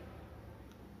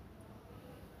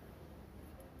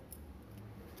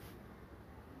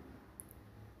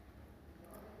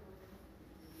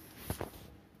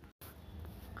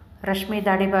 ರಶ್ಮಿ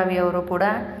ದಾಡಿಬಾವಿ ಅವರು ಕೂಡ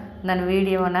ನನ್ನ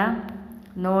ವಿಡಿಯೋನ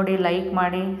ನೋಡಿ ಲೈಕ್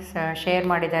ಮಾಡಿ ಶೇರ್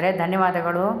ಮಾಡಿದ್ದಾರೆ.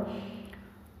 ಧನ್ಯವಾದಗಳು,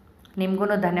 ನಿಮಗೂ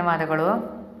ಧನ್ಯವಾದಗಳು.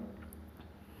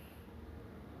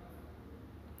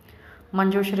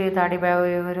 ಮಂಜುಶ್ರೀ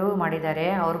ದಾಡಿಬಾವಿಯವರು ಮಾಡಿದ್ದಾರೆ,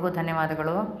 ಅವ್ರಿಗೂ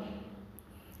ಧನ್ಯವಾದಗಳು.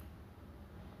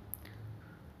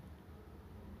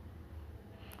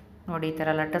 ನೋಡಿ, ಈ ಥರ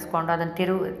ಲಟ್ಟಿಸ್ಕೊಂಡು ಅದನ್ನು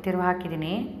ತಿರುವು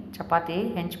ಹಾಕಿದ್ದೀನಿ ಚಪಾತಿ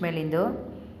ಹೆಂಚ ಮೇಲಿಂದು.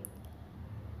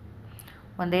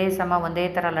 ಒಂದೇ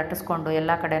ಥರ ಲಟ್ಟಿಸ್ಕೊಂಡು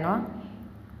ಎಲ್ಲ ಕಡೆನೂ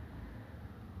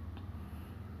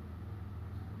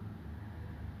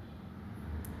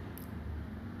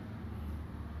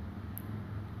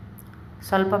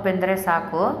ಸ್ವಲ್ಪ ಬೆಂದರೆ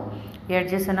ಸಾಕು.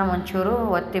 ಎಡ್ಜಸನ್ನು ಒಂಚೂರು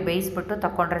ಒತ್ತಿ ಬೇಯಿಸ್ಬಿಟ್ಟು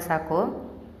ತಗೊಂಡ್ರೆ ಸಾಕು.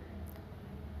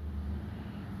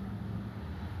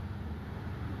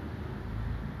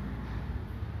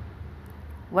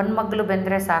 ಒಂದು ಮಗ್ಲು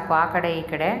ಬೆಂದರೆ ಸಾಕು ಆ ಕಡೆ ಈ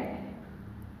ಕಡೆ.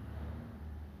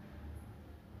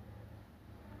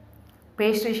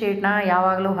 ಪೇಸ್ಟ್ರಿ ಶೀಟ್ನ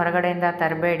ಯಾವಾಗಲೂ ಹೊರಗಡೆಯಿಂದ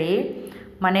ತರಬೇಡಿ,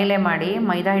 ಮನೆಯಲ್ಲೇ ಮಾಡಿ.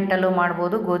 ಮೈದಾ ಹಿಟ್ಟಲ್ಲೂ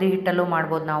ಮಾಡ್ಬೋದು, ಗೋಧಿ ಹಿಟ್ಟಲ್ಲೂ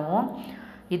ಮಾಡ್ಬೋದು. ನಾವು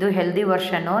ಇದು ಹೆಲ್ದಿ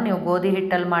ವರ್ಷನ್ನು. ನೀವು ಗೋಧಿ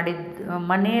ಹಿಟ್ಟಲ್ಲಿ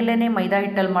ಮನೆಯಲ್ಲೇ ಮೈದಾ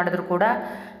ಹಿಟ್ಟಲ್ಲಿ ಮಾಡಿದ್ರು ಕೂಡ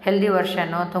ಹೆಲ್ದಿ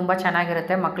ವರ್ಷನ್ನು, ತುಂಬ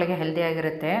ಚೆನ್ನಾಗಿರುತ್ತೆ, ಮಕ್ಕಳಿಗೆ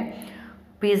ಹೆಲ್ದಿಯಾಗಿರುತ್ತೆ.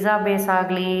 ಪಿಜ್ಜಾ ಬೇಸ್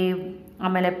ಆಗಲಿ,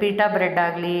 ಆಮೇಲೆ ಪೀಟಾ ಬ್ರೆಡ್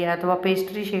ಆಗಲಿ, ಅಥವಾ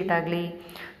ಪೇಸ್ಟ್ರಿ ಶೀಟ್ ಆಗಲಿ,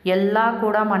 ಎಲ್ಲ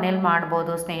ಕೂಡ ಮನೇಲಿ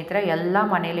ಮಾಡ್ಬೋದು ಸ್ನೇಹಿತರೆ. ಎಲ್ಲ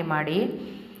ಮನೇಲಿ ಮಾಡಿ.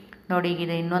 ನೋಡಿ, ಈಗ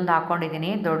ಇದು ಇನ್ನೊಂದು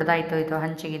ಹಾಕ್ಕೊಂಡಿದ್ದೀನಿ, ದೊಡ್ಡದಾಯಿತು ಇದು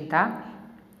ಹಂಚಿಗಿಂತ.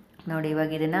 ನೋಡಿ,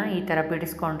 ಇವಾಗ ಇದನ್ನು ಈ ಥರ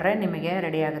ಬಿಡಿಸ್ಕೊಂಡ್ರೆ ನಿಮಗೆ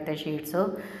ರೆಡಿ ಆಗುತ್ತೆ ಶೀಟ್ಸು.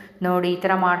 ನೋಡಿ, ಈ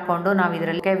ಥರ ಮಾಡಿಕೊಂಡು ನಾವು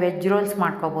ಇದರಲ್ಲಿ ವೆಜ್ ರೋಲ್ಸ್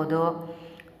ಮಾಡ್ಕೋಬೋದು.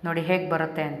 ನೋಡಿ ಹೇಗೆ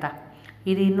ಬರುತ್ತೆ ಅಂತ.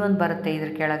 ಇದು ಇನ್ನೊಂದು ಬರುತ್ತೆ ಇದ್ರ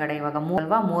ಕೆಳಗಡೆ. ಇವಾಗ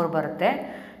 3 ಬರುತ್ತೆ.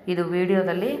 ಇದು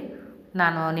ವಿಡಿಯೋದಲ್ಲಿ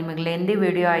ನಾನು ನಿಮಗೆ ಲೆಂದಿ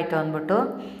ವಿಡಿಯೋ ಆಯಿತು ಅಂದ್ಬಿಟ್ಟು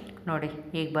ನೋಡಿ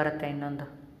ಈಗ ಬರುತ್ತೆ ಇನ್ನೊಂದು.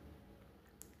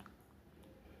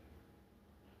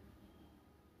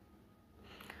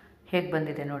 ಹೇಗೆ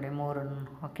ಬಂದಿದೆ ನೋಡಿ 3.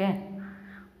 ಓಕೆ,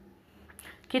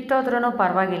 ಕಿತ್ತೋದ್ರೂ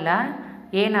ಪರವಾಗಿಲ್ಲ,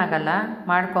 ಏನಾಗಲ್ಲ,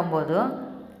 ಮಾಡ್ಕೊಬೋದು.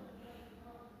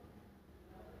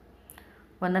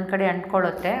 ಒಂದೊಂದು ಕಡೆ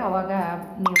ಅಂಟ್ಕೊಳ್ಳುತ್ತೆ, ಆವಾಗ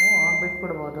ನೀವು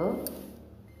ಬಿಟ್ಬಿಡ್ಬೋದು.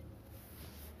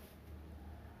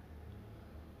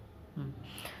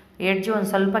 ಎಡ್ಜು ಒಂದು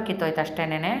ಸ್ವಲ್ಪ ಕಿತ್ತೋಯ್ತು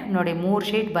ಅಷ್ಟೇನೆ. ನೋಡಿ 3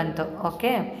 ಶೀಟ್ ಬಂತು.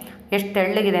 ಓಕೆ, ಎಷ್ಟು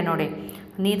ತೆಳ್ಳಗಿದೆ ನೋಡಿ.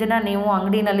 ಇದನ್ನು ನೀವು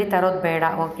ಅಂಗಡಿನಲ್ಲಿ ತರೋದು ಬೇಡ.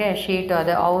 ಓಕೆ, ಶೀಟ್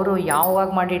ಅದು ಅವರು ಯಾವಾಗ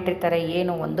ಮಾಡಿಟ್ಟಿರ್ತಾರೆ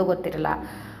ಏನು ಒಂದು ಗೊತ್ತಿರಲ್ಲ.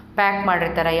 ಪ್ಯಾಕ್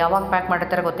ಮಾಡಿರ್ತಾರೆ, ಯಾವಾಗ ಪ್ಯಾಕ್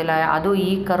ಮಾಡಿರ್ತಾರೆ ಗೊತ್ತಿಲ್ಲ. ಅದು ಈ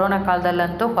ಕರೋನಾ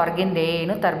ಕಾಲದಲ್ಲಂತೂ ಹೊರಗಿಂದ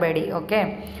ಏನು ತರಬೇಡಿ. ಓಕೆ,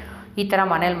 ಈ ಥರ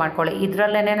ಮನೇಲಿ ಮಾಡ್ಕೊಳ್ಳಿ.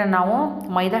 ಇದರಲ್ಲೇ ನಾವು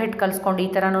ಮೈದಾ ಹಿಟ್ಟು ಕಲಿಸ್ಕೊಂಡು ಈ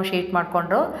ಥರನೂ ಶೀಟ್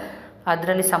ಮಾಡಿಕೊಂಡು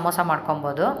ಅದರಲ್ಲಿ ಸಮೋಸ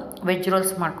ಮಾಡ್ಕೊಬೋದು, ವೆಜ್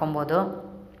ರೋಲ್ಸ್ ಮಾಡ್ಕೊಬೋದು.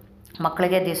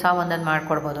 ಮಕ್ಕಳಿಗೆ ದಿವಸ ಒಂದೊಂದು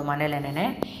ಮಾಡಿಕೊಡ್ಬೋದು ಮನೇಲೇನೆ.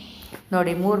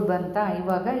 ನೋಡಿ 3 ಬಂತ.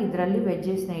 ಇವಾಗ ಇದರಲ್ಲಿ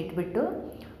ವೆಜ್ಜಸ್ನ ಇಟ್ಬಿಟ್ಟು,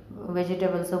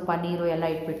 ವೆಜಿಟೇಬಲ್ಸು ಪನ್ನೀರು ಎಲ್ಲ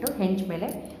ಇಟ್ಬಿಟ್ಟು ಹೆಂಚ ಮೇಲೆ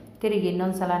ತಿರುಗಿ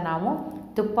ಇನ್ನೊಂದು ಸಲ ನಾವು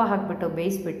ತುಪ್ಪ ಹಾಕಿಬಿಟ್ಟು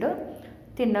ಬೇಯಿಸ್ಬಿಟ್ಟು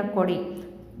ತಿನ್ನೋಕ್ಕೆ ಕೊಡಿ.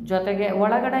 ಜೊತೆಗೆ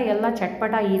ಒಳಗಡೆ ಎಲ್ಲ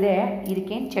ಚಟ್ಪಟ ಇದೆ,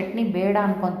 ಇದಕ್ಕೇನು ಚಟ್ನಿ ಬೇಡ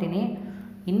ಅಂದ್ಕೊತೀನಿ.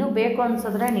 ಇನ್ನೂ ಬೇಕು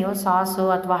ಅನಿಸಿದ್ರೆ ನೀವು ಸಾಸು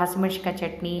ಅಥವಾ ಹಸಿಮೆಣ್ಸಿಕಾಯಿ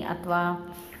ಚಟ್ನಿ ಅಥವಾ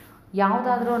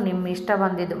ಯಾವುದಾದ್ರೂ ನಿಮ್ಮ ಇಷ್ಟ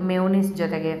ಬಂದಿದ್ದು ಮೆಯೋನೀಸ್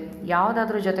ಜೊತೆಗೆ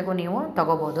ಯಾವುದಾದ್ರೂ ಜೊತೆಗೂ ನೀವು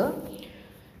ತಗೋಬೋದು,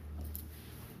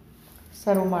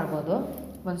 ಸರ್ವ್ ಮಾಡ್ಬೋದು.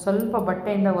 ಒಂದು ಸ್ವಲ್ಪ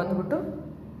ಬಟ್ಟೆಯಿಂದ ಒದ್ಬಿಟ್ಟು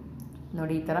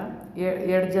ನೋಡಿ ಈ ಥರ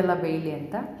ಎಡ್ಜೆಲ್ಲ ಬೇಯಲಿ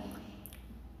ಅಂತ.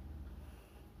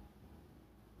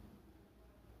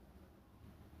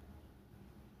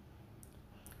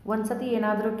 ಒಂದು ಸತಿ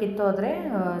ಏನಾದರೂ ಕಿತ್ತೋದ್ರೆ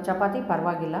ಚಪಾತಿ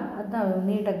ಪರವಾಗಿಲ್ಲ, ಅದನ್ನ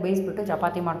ನೀಟಾಗಿ ಬೇಯಿಸ್ಬಿಟ್ಟು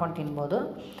ಚಪಾತಿ ಮಾಡ್ಕೊಂಡು ತಿನ್ಬೋದು,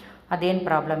 ಅದೇನು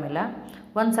ಪ್ರಾಬ್ಲಮ್ ಇಲ್ಲ.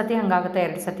 ಒಂದು ಸತಿ ಹಾಗಾಗುತ್ತೆ,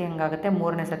 2 ಸತಿ ಹಾಗಾಗುತ್ತೆ,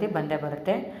 3ನೇ ಸತಿ ಬಂದೇ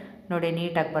ಬರುತ್ತೆ. ನೋಡಿ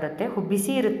ನೀಟಾಗಿ ಬರುತ್ತೆ.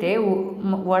 ಬಿಸಿ ಇರುತ್ತೆ,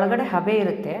 ಒಳಗಡೆ ಹಬೆ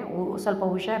ಇರುತ್ತೆ, ಸ್ವಲ್ಪ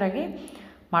ಹುಷಾರಾಗಿ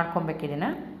ಮಾಡ್ಕೊಬೇಕು ಇದನ್ನು.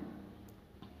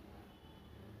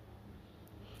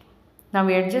 ನಾವು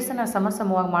ಎಡ್ಜಸ್ಸನ್ನು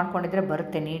ಸಮವಾಗಿ ಮಾಡ್ಕೊಂಡಿದ್ರೆ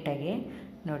ಬರುತ್ತೆ ನೀಟಾಗಿ.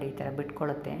 ನೋಡಿ ಈ ಥರ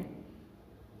ಬಿಟ್ಕೊಳ್ಳುತ್ತೆ,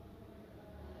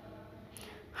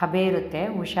 ಹಬೆ ಇರುತ್ತೆ,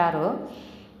 ಹುಷಾರು.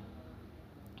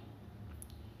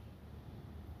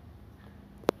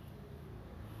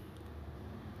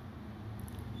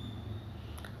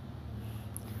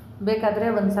 ಬೇಕಾದರೆ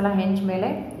ಒಂದು ಸಲ ಹೆಂಚ ಮೇಲೆ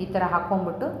ಈ ಥರ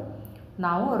ಹಾಕ್ಕೊಂಬಿಟ್ಟು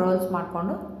ನಾವು ರೋಲ್ಸ್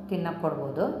ಮಾಡಿಕೊಂಡು ತಿನ್ನಕ್ಕೆ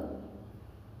ಕೊಡ್ಬೋದು.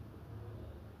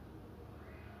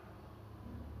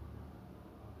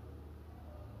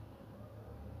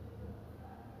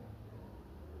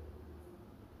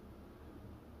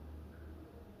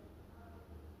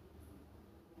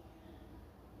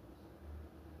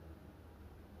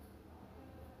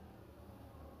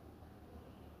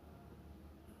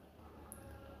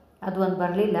 ಅದು ಒಂದು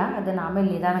ಬರಲಿಲ್ಲ, ಅದನ್ನು ಆಮೇಲೆ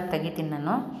ನಿಧಾನಕ್ಕೆ ತೆಗಿತೀನಿ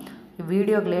ನಾನು.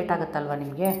 ವೀಡಿಯೋಗೆ ಲೇಟ್ ಆಗುತ್ತಲ್ವ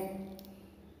ನಿಮಗೆ,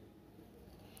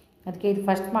 ಅದಕ್ಕೆ ಇದು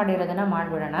ಫಸ್ಟ್ ಮಾಡಿರೋದನ್ನು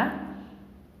ಮಾಡಿಬಿಡೋಣ.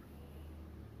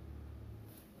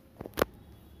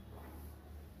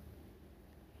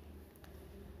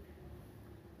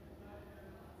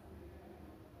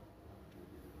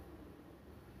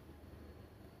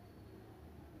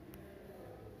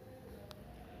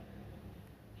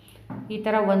 ಈ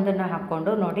ಥರ ಒಂದನ್ನು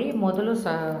ಹಾಕ್ಕೊಂಡು ನೋಡಿ, ಮೊದಲು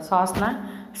ಸಾಸ್ನ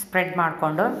ಸ್ಪ್ರೆಡ್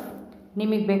ಮಾಡಿಕೊಂಡು,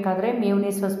 ನಿಮಗೆ ಬೇಕಾದರೆ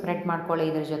ಮ್ಯೂನಿಸು ಸ್ಪ್ರೆಡ್ ಮಾಡ್ಕೊಳ್ಳಿ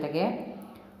ಇದ್ರ ಜೊತೆಗೆ,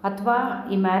 ಅಥವಾ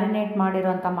ಈ ಮ್ಯಾರಿನೇಟ್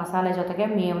ಮಾಡಿರೋಂಥ ಮಸಾಲೆ ಜೊತೆಗೆ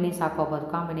ಮ್ಯೂನಿಸ್ ಹಾಕ್ಕೋಬೋದು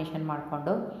ಕಾಂಬಿನೇಷನ್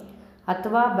ಮಾಡಿಕೊಂಡು,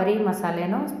 ಅಥವಾ ಬರೀ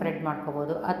ಮಸಾಲೆನೂ ಸ್ಪ್ರೆಡ್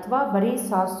ಮಾಡ್ಕೋಬೋದು, ಅಥವಾ ಬರೀ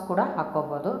ಸಾಸ್ ಕೂಡ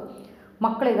ಹಾಕ್ಕೋಬೋದು.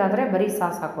 ಮಕ್ಕಳಿಗಾದರೆ ಬರೀ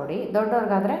ಸಾಸ್ ಹಾಕ್ಕೊಡಿ,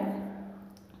 ದೊಡ್ಡವ್ರಿಗಾದರೆ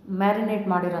ಮ್ಯಾರಿನೇಟ್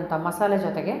ಮಾಡಿರೋಂಥ ಮಸಾಲೆ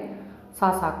ಜೊತೆಗೆ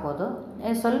ಸಾಸ್ ಹಾಕ್ಬೋದು.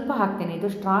 ಸ್ವಲ್ಪ ಹಾಕ್ತೀನಿ,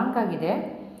 ಇದು ಸ್ಟ್ರಾಂಗ್ ಆಗಿದೆ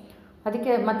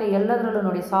ಅದಕ್ಕೆ. ಮತ್ತು ಎಲ್ಲದರಲ್ಲೂ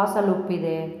ನೋಡಿ ಸಾಸಲ್ಲಿ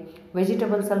ಉಪ್ಪಿದೆ,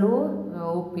 ವೆಜಿಟೇಬಲ್ಸಲ್ಲೂ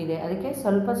ಉಪ್ಪಿದೆ, ಅದಕ್ಕೆ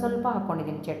ಸ್ವಲ್ಪ ಸ್ವಲ್ಪ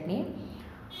ಹಾಕ್ಕೊಂಡಿದ್ದೀನಿ ಚಟ್ನಿ,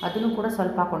 ಅದನ್ನು ಕೂಡ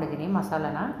ಸ್ವಲ್ಪ ಹಾಕ್ಕೊಂಡಿದ್ದೀನಿ.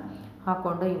 ಮಸಾಲನ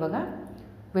ಹಾಕ್ಕೊಂಡು ಇವಾಗ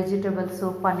ವೆಜಿಟೇಬಲ್ಸು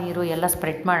ಪನ್ನೀರು ಎಲ್ಲ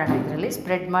ಸ್ಪ್ರೆಡ್ ಮಾಡೋಣ. ಇದರಲ್ಲಿ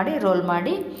ಸ್ಪ್ರೆಡ್ ಮಾಡಿ ರೋಲ್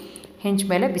ಮಾಡಿ ಹೆಂಚ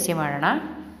ಮೇಲೆ ಬಿಸಿ ಮಾಡೋಣ.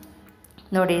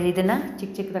 ನೋಡಿ ಇದನ್ನು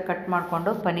ಚಿಕ್ಕ ಚಿಕ್ಕದಾಗಿ ಕಟ್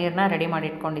ಮಾಡಿಕೊಂಡು ಪನ್ನೀರನ್ನ ರೆಡಿ ಮಾಡಿ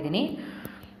ಇಟ್ಕೊಂಡಿದ್ದೀನಿ.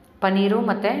 ಪನ್ನೀರು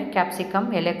ಮತ್ತು ಕ್ಯಾಪ್ಸಿಕಮ್,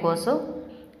 ಎಲೆಕೋಸು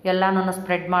ಎಲ್ಲನೂ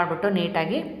ಸ್ಪ್ರೆಡ್ ಮಾಡಿಬಿಟ್ಟು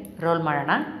ನೀಟಾಗಿ ರೋಲ್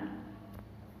ಮಾಡೋಣ.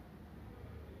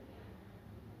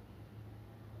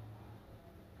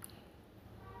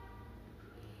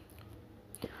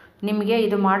 ನಿಮಗೆ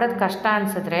ಇದು ಮಾಡೋದು ಕಷ್ಟ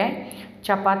ಅನಿಸಿದ್ರೆ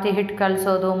ಚಪಾತಿ ಹಿಟ್ಟು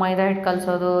ಕಲಸೋದು, ಮೈದಾ ಹಿಟ್ಟು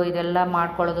ಕಲಸೋದು, ಇದೆಲ್ಲ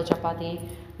ಮಾಡ್ಕೊಳ್ಳೋದು, ಚಪಾತಿ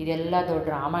ಇದೆಲ್ಲ ದೊಡ್ಡ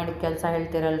ರಾಮಾಯಣದ ಕೆಲಸ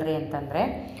ಹೇಳ್ತಿರಲ್ರಿ ಅಂತಂದರೆ,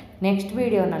 ನೆಕ್ಸ್ಟ್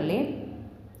ವೀಡಿಯೋನಲ್ಲಿ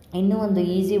ಇನ್ನೂ ಒಂದು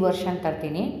ಈಸಿ ವರ್ಷನ್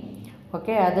ತರ್ತೀನಿ.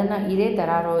 ಓಕೆ, ಅದನ್ನು ಇದೇ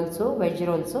ಥರ roles, veg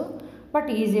roles,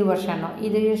 but easy ವರ್ಷನ್ನು,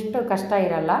 ಇದು ಎಷ್ಟು ಕಷ್ಟ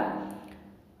ಇರಲ್ಲ.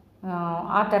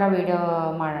 ಆ ಥರ ವೀಡಿಯೋ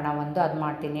ಮಾಡೋಣ ಒಂದು, ಅದು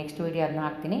ಮಾಡ್ತೀನಿ. ನೆಕ್ಸ್ಟ್ ವೀಡಿಯೋ ಅದನ್ನ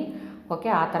ಹಾಕ್ತೀನಿ. ಓಕೆ,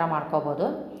 ಆ ಥರ ಮಾಡ್ಕೋಬೋದು.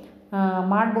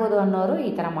 ಮಾಡ್ಬೋದು ಅನ್ನೋರು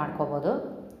ಈ ಥರ ಮಾಡ್ಕೋಬೋದು.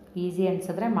 ಈಸಿ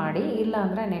ಅನಿಸಿದ್ರೆ ಮಾಡಿ, ಇಲ್ಲ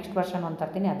ಅಂದರೆ ನೆಕ್ಸ್ಟ್ ವರ್ಷನ್ ಒಂದು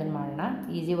ತರ್ತೀನಿ, ಅದನ್ನು ಮಾಡೋಣ,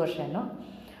 ಈಸಿ ವರ್ಷನ್ನು.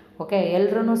 ಓಕೆ,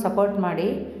 ಎಲ್ಲರೂ ಸಪೋರ್ಟ್ ಮಾಡಿ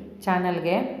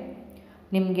ಚಾನಲ್ಗೆ.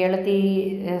 ನಿಮ್ಮ ಗೆಳತಿ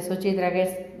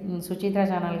ಸುಚಿತ್ರಾ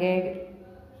ಚಾನಲ್ಗೆ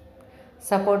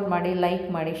ಸಪೋರ್ಟ್ ಮಾಡಿ, ಲೈಕ್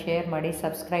ಮಾಡಿ, ಶೇರ್ ಮಾಡಿ,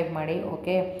 ಸಬ್ಸ್ಕ್ರೈಬ್ ಮಾಡಿ.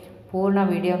 ಓಕೆ, ಪೂರ್ಣ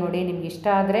ವೀಡಿಯೋ ನೋಡಿ, ನಿಮ್ಗೆ ಇಷ್ಟ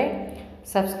ಆದರೆ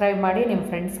ಸಬ್ಸ್ಕ್ರೈಬ್ ಮಾಡಿ, ನಿಮ್ಮ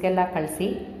ಫ್ರೆಂಡ್ಸ್ಗೆಲ್ಲ ಕಳಿಸಿ.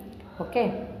 ಓಕೆ,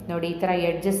 ನೋಡಿ ಈ ಥರ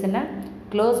ಎಡ್ಜಸ್ಸನ್ನು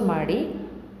ಕ್ಲೋಸ್ ಮಾಡಿ,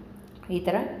 ಈ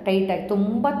ಥರ ಟೈಟಾಗಿ,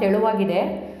 ತುಂಬ ತೆಳುವಾಗಿದೆ,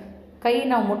 ಕೈ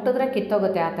ನಾವು ಮುಟ್ಟಿದ್ರೆ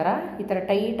ಕಿತ್ತೋಗುತ್ತೆ, ಆ ಥರ ಈ ಥರ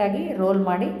ಟೈಟಾಗಿ ರೋಲ್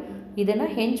ಮಾಡಿ ಇದನ್ನು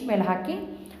ಹೆಂಚ ಮೇಲೆ ಹಾಕಿ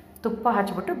ತುಪ್ಪ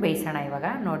ಹಚ್ಬಿಟ್ಟು ಬೇಯಿಸೋಣ. ಇವಾಗ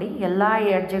ನೋಡಿ ಎಲ್ಲ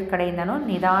ಎಡ್ಜ್ ಕಡೆಯಿಂದನೂ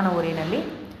ನಿಧಾನ ಊರಿನಲ್ಲಿ,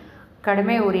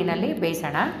 ಕಡಿಮೆ ಊರಿನಲ್ಲಿ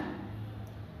ಬೇಯಿಸೋಣ.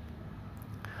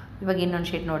 ಇವಾಗ ಇನ್ನೊಂದು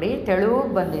ಶೀಟ್ ನೋಡಿ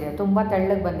ತೆಳುಗೆ ಬಂದಿದೆ, ತುಂಬ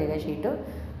ತೆಳ್ಳಗೆ ಬಂದಿದೆ ಶೀಟು.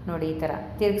 ನೋಡಿ ಈ ಥರ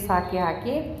ತಿರ್ಗಿಸಿ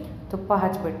ಹಾಕಿ ತುಪ್ಪ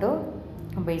ಹಚ್ಬಿಟ್ಟು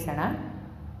ಬೇಯಿಸೋಣ.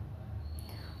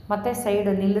 ಮತ್ತು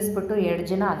ಸೈಡು ನಿಲ್ಲಿಸ್ಬಿಟ್ಟು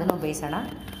ಎಡ್ಜನ್ನ ಅದನ್ನು ಬೇಯಿಸೋಣ.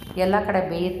 ಎಲ್ಲ ಕಡೆ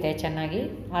ಬೇಯುತ್ತೆ ಚೆನ್ನಾಗಿ.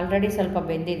 ಆಲ್ರೆಡಿ ಸ್ವಲ್ಪ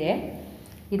ಬೆಂದಿದೆ,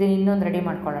 ಇದನ್ನು ಇನ್ನೊಂದು ರೆಡಿ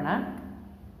ಮಾಡ್ಕೊಳ್ಳೋಣ.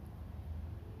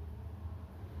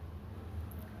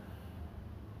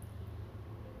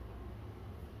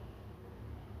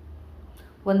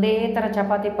 ಒಂದೇ ಥರ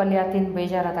ಚಪಾತಿ ಪಲ್ಯ ತಿಂದು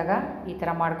ಬೇಜಾರಾದಾಗ ಈ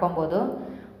ಥರ ಮಾಡ್ಕೊಬೋದು.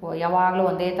 ಯಾವಾಗಲೂ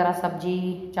ಒಂದೇ ಥರ ಸಬ್ಜಿ,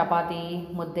 ಚಪಾತಿ,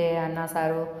 ಮುದ್ದೆ, ಅನ್ನ,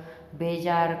 ಸಾರು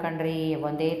ಬೇಜಾರು ಕಣ್ರಿ,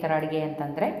 ಒಂದೇ ಥರ ಅಡುಗೆ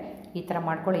ಅಂತಂದರೆ ಈ ಥರ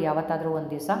ಮಾಡ್ಕೊಳ್ಳಿ ಯಾವತ್ತಾದರೂ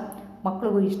ಒಂದು ದಿವಸ.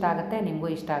 ಮಕ್ಳಿಗೂ ಇಷ್ಟ ಆಗುತ್ತೆ, ನಿಮಗೂ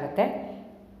ಇಷ್ಟ ಆಗುತ್ತೆ.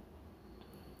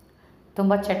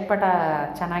 ತುಂಬ ಚಟ್ಪಟ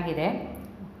ಚೆನ್ನಾಗಿದೆ,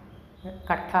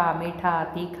 ಖಟ್ಟ, ಮೀಠ,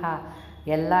 ತೀಖ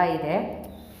ಎಲ್ಲ ಇದೆ.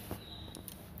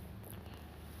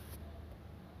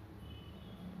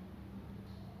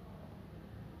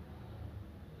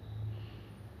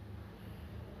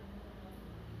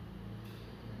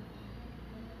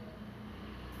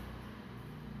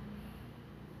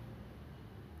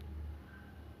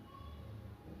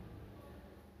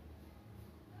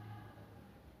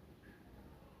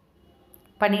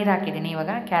 ಪನ್ನೀರ್ ಹಾಕಿದ್ದೀನಿ,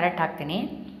 ಇವಾಗ ಕ್ಯಾರೆಟ್ ಹಾಕ್ತೀನಿ.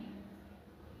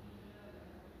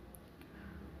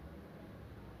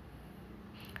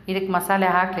 ಇದಕ್ಕೆ ಮಸಾಲೆ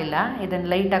ಹಾಕಲಿಲ್ಲ, ಇದನ್ನು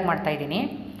ಲೈಟಾಗಿ ಮಾಡ್ತಾಯಿದ್ದೀನಿ.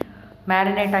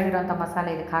 ಮ್ಯಾರಿನೇಟ್ ಆಗಿರೋಂಥ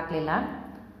ಮಸಾಲೆ ಇದಕ್ಕೆ ಹಾಕಲಿಲ್ಲ.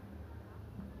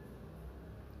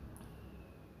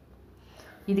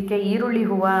 ಇದಕ್ಕೆ ಈರುಳ್ಳಿ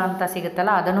ಹೂವು ಅಂತ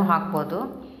ಸಿಗುತ್ತಲ್ಲ ಅದನ್ನು ಹಾಕ್ಬೋದು,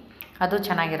 ಅದು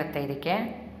ಚೆನ್ನಾಗಿರುತ್ತೆ. ಇದಕ್ಕೆ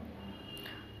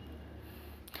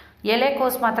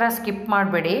ಎಲೆಕೋಸು ಮಾತ್ರ ಸ್ಕಿಪ್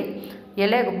ಮಾಡಬೇಡಿ.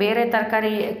 ಬೇರೆ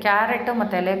ತರಕಾರಿ ಕ್ಯಾರೆಟು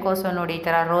ಮತ್ತು ಎಲೆಕೋಸು ನೋಡಿ ಈ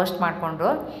ಥರ ರೋಸ್ಟ್ ಮಾಡಿಕೊಂಡು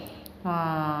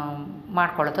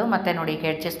ಮಾಡ್ಕೊಳ್ಳೋದು. ಮತ್ತು ನೋಡಿ ಈಗ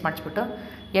ಅಡ್ಜಸ್ಟ್ ಮಾಡಿಸ್ಬಿಟ್ಟು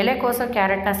ಎಲೆಕೋಸು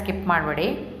ಕ್ಯಾರೆಟ್ನ ಸ್ಕಿಪ್ ಮಾಡಬೇಡಿ.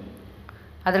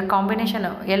 ಅದ್ರ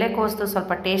ಕಾಂಬಿನೇಷನು ಎಲೆಕೋಸು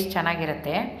ಸ್ವಲ್ಪ ಟೇಸ್ಟ್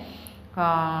ಚೆನ್ನಾಗಿರುತ್ತೆ,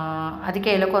 ಅದಕ್ಕೆ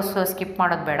ಎಲೆಕೋಸು ಸ್ಕಿಪ್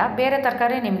ಮಾಡೋದು ಬೇಡ. ಬೇರೆ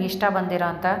ತರಕಾರಿ ನಿಮ್ಗೆ ಇಷ್ಟ ಬಂದಿರೋ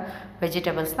ಅಂಥ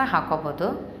ವೆಜಿಟೇಬಲ್ಸ್ನ ಹಾಕ್ಕೋಬೋದು.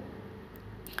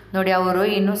 ನೋಡಿ ಅವರು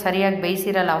ಇನ್ನೂ ಸರಿಯಾಗಿ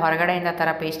ಬೇಯಿಸಿರಲ್ಲ, ಹೊರಗಡೆಯಿಂದ ಥರ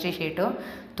ಪೇಸ್ಟ್ರಿ ಶೀಟು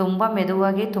ತುಂಬ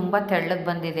ಮೆದುವಾಗಿ ತುಂಬ ತೆಳ್ಳಗೆ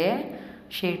ಬಂದಿದೆ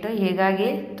ಶೀಟು. ಹೀಗಾಗಿ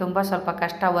ತುಂಬ ಸ್ವಲ್ಪ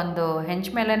ಕಷ್ಟ, ಒಂದು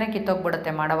ಹೆಂಚು ಮೇಲೇ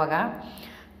ಕಿತ್ತೋಗ್ಬಿಡುತ್ತೆ ಮಾಡೋವಾಗ.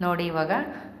 ನೋಡಿ ಇವಾಗ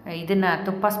ಇದನ್ನು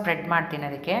ತುಪ್ಪ ಸ್ಪ್ರೆಡ್ ಮಾಡ್ತೀನಿ.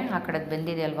 ಅದಕ್ಕೆ ಆ ಕಡೆದು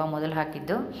ಬೆಂದಿದೆ ಅಲ್ವಾ ಮೊದಲು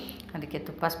ಹಾಕಿದ್ದು, ಅದಕ್ಕೆ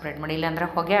ತುಪ್ಪ ಸ್ಪ್ರೆಡ್ ಮಾಡಿ, ಇಲ್ಲಾಂದರೆ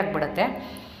ಹೊಗೆ ಆಗಿಬಿಡುತ್ತೆ.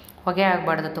 ಹೊಗೆ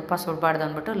ಆಗಬಾರ್ದು, ತುಪ್ಪ ಸುಡಬಾರ್ದು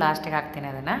ಅಂದ್ಬಿಟ್ಟು ಲಾಸ್ಟಿಗೆ ಹಾಕ್ತೀನಿ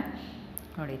ಅದನ್ನು.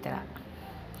 ನೋಡಿ ಈ ಥರ.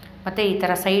 ಮತ್ತು ಈ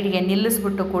ಥರ ಸೈಡ್ಗೆ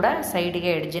ನಿಲ್ಲಿಸ್ಬಿಟ್ಟು ಕೂಡ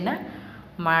ಸೈಡ್ಗೆ ಎಡ್ಜನ್ನ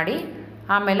ಮಾಡಿ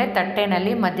ಆಮೇಲೆ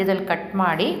ತಟ್ಟೆನಲ್ಲಿ ಮಧ್ಯದಲ್ಲಿ ಕಟ್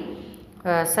ಮಾಡಿ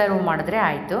ಸರ್ವ್ ಮಾಡಿದ್ರೆ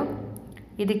ಆಯಿತು.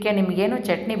 ಇದಕ್ಕೆ ನಿಮಗೇನು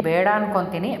ಚಟ್ನಿ ಬೇಡ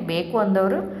ಅಂದ್ಕೊತೀನಿ, ಬೇಕು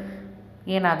ಅಂದವರು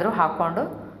ಏನಾದರೂ ಹಾಕ್ಕೊಂಡು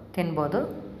ತಿನ್ಬೋದು.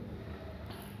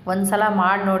 ಒಂದು ಸಲ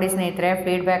ಮಾಡಿ ನೋಡಿ ಸ್ನೇಹಿತರೆ,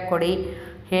 ಫೀಡ್ಬ್ಯಾಕ್ ಕೊಡಿ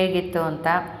ಹೇಗಿತ್ತು ಅಂತ,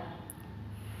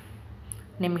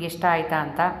 ನಿಮಗಿಷ್ಟ ಆಯಿತಾ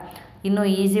ಅಂತ. ಇನ್ನೂ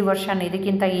ಈಸಿ ವರ್ಷನ್,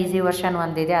 ಇದಕ್ಕಿಂತ ಈಸಿ ವರ್ಷನ್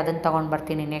ಒಂದಿದೆ, ಅದನ್ನು ತೊಗೊಂಡು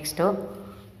ಬರ್ತೀನಿ ನೆಕ್ಸ್ಟು.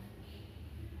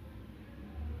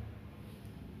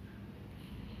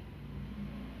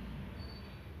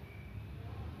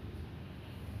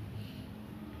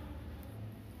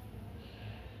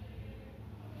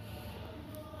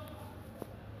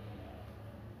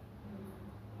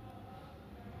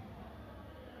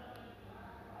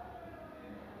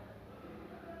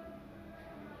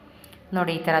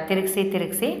 ನೋಡಿ ಈ ಥರ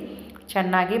ತಿರುಗಿಸಿ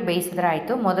ಚೆನ್ನಾಗಿ ಬೇಯಿಸಿದ್ರೆ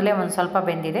ಆಯಿತು. ಮೊದಲೇ ಒಂದು ಸ್ವಲ್ಪ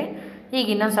ಬೆಂದಿದೆ, ಈಗ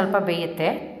ಇನ್ನೊಂದು ಸ್ವಲ್ಪ ಬೇಯುತ್ತೆ.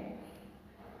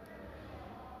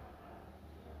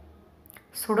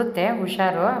 ಸುಡುತ್ತೆ,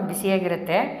 ಹುಷಾರು,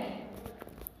 ಬಿಸಿಯಾಗಿರುತ್ತೆ.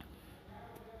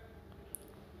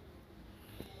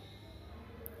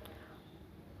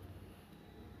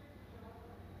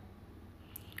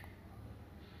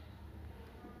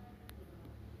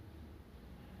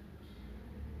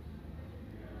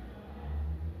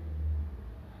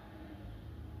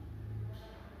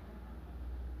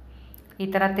 ಈ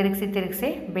ಥರ ತಿರುಗಿಸಿ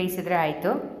ಬೇಯಿಸಿದ್ರೆ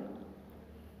ಆಯಿತು.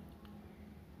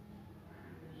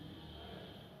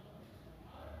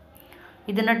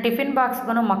 ಇದನ್ನು ಟಿಫಿನ್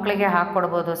ಬಾಕ್ಸ್ಗೂ ಮಕ್ಕಳಿಗೆ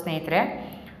ಹಾಕ್ಕೊಡ್ಬೋದು ಸ್ನೇಹಿತರೆ,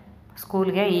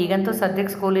 ಸ್ಕೂಲ್ಗೆ. ಈಗಂತೂ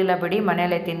ಸದ್ಯಕ್ಕೆ ಸ್ಕೂಲಿಲ್ಲ ಬಿಡಿ,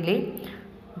 ಮನೆಯಲ್ಲೇ ತಿನ್ನಲಿ.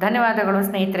 ಧನ್ಯವಾದಗಳು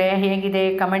ಸ್ನೇಹಿತರೆ. ಹೇಗಿದೆ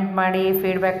ಕಮೆಂಟ್ ಮಾಡಿ,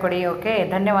 ಫೀಡ್ಬ್ಯಾಕ್ ಕೊಡಿ. ಓಕೆ,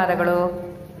 ಧನ್ಯವಾದಗಳು.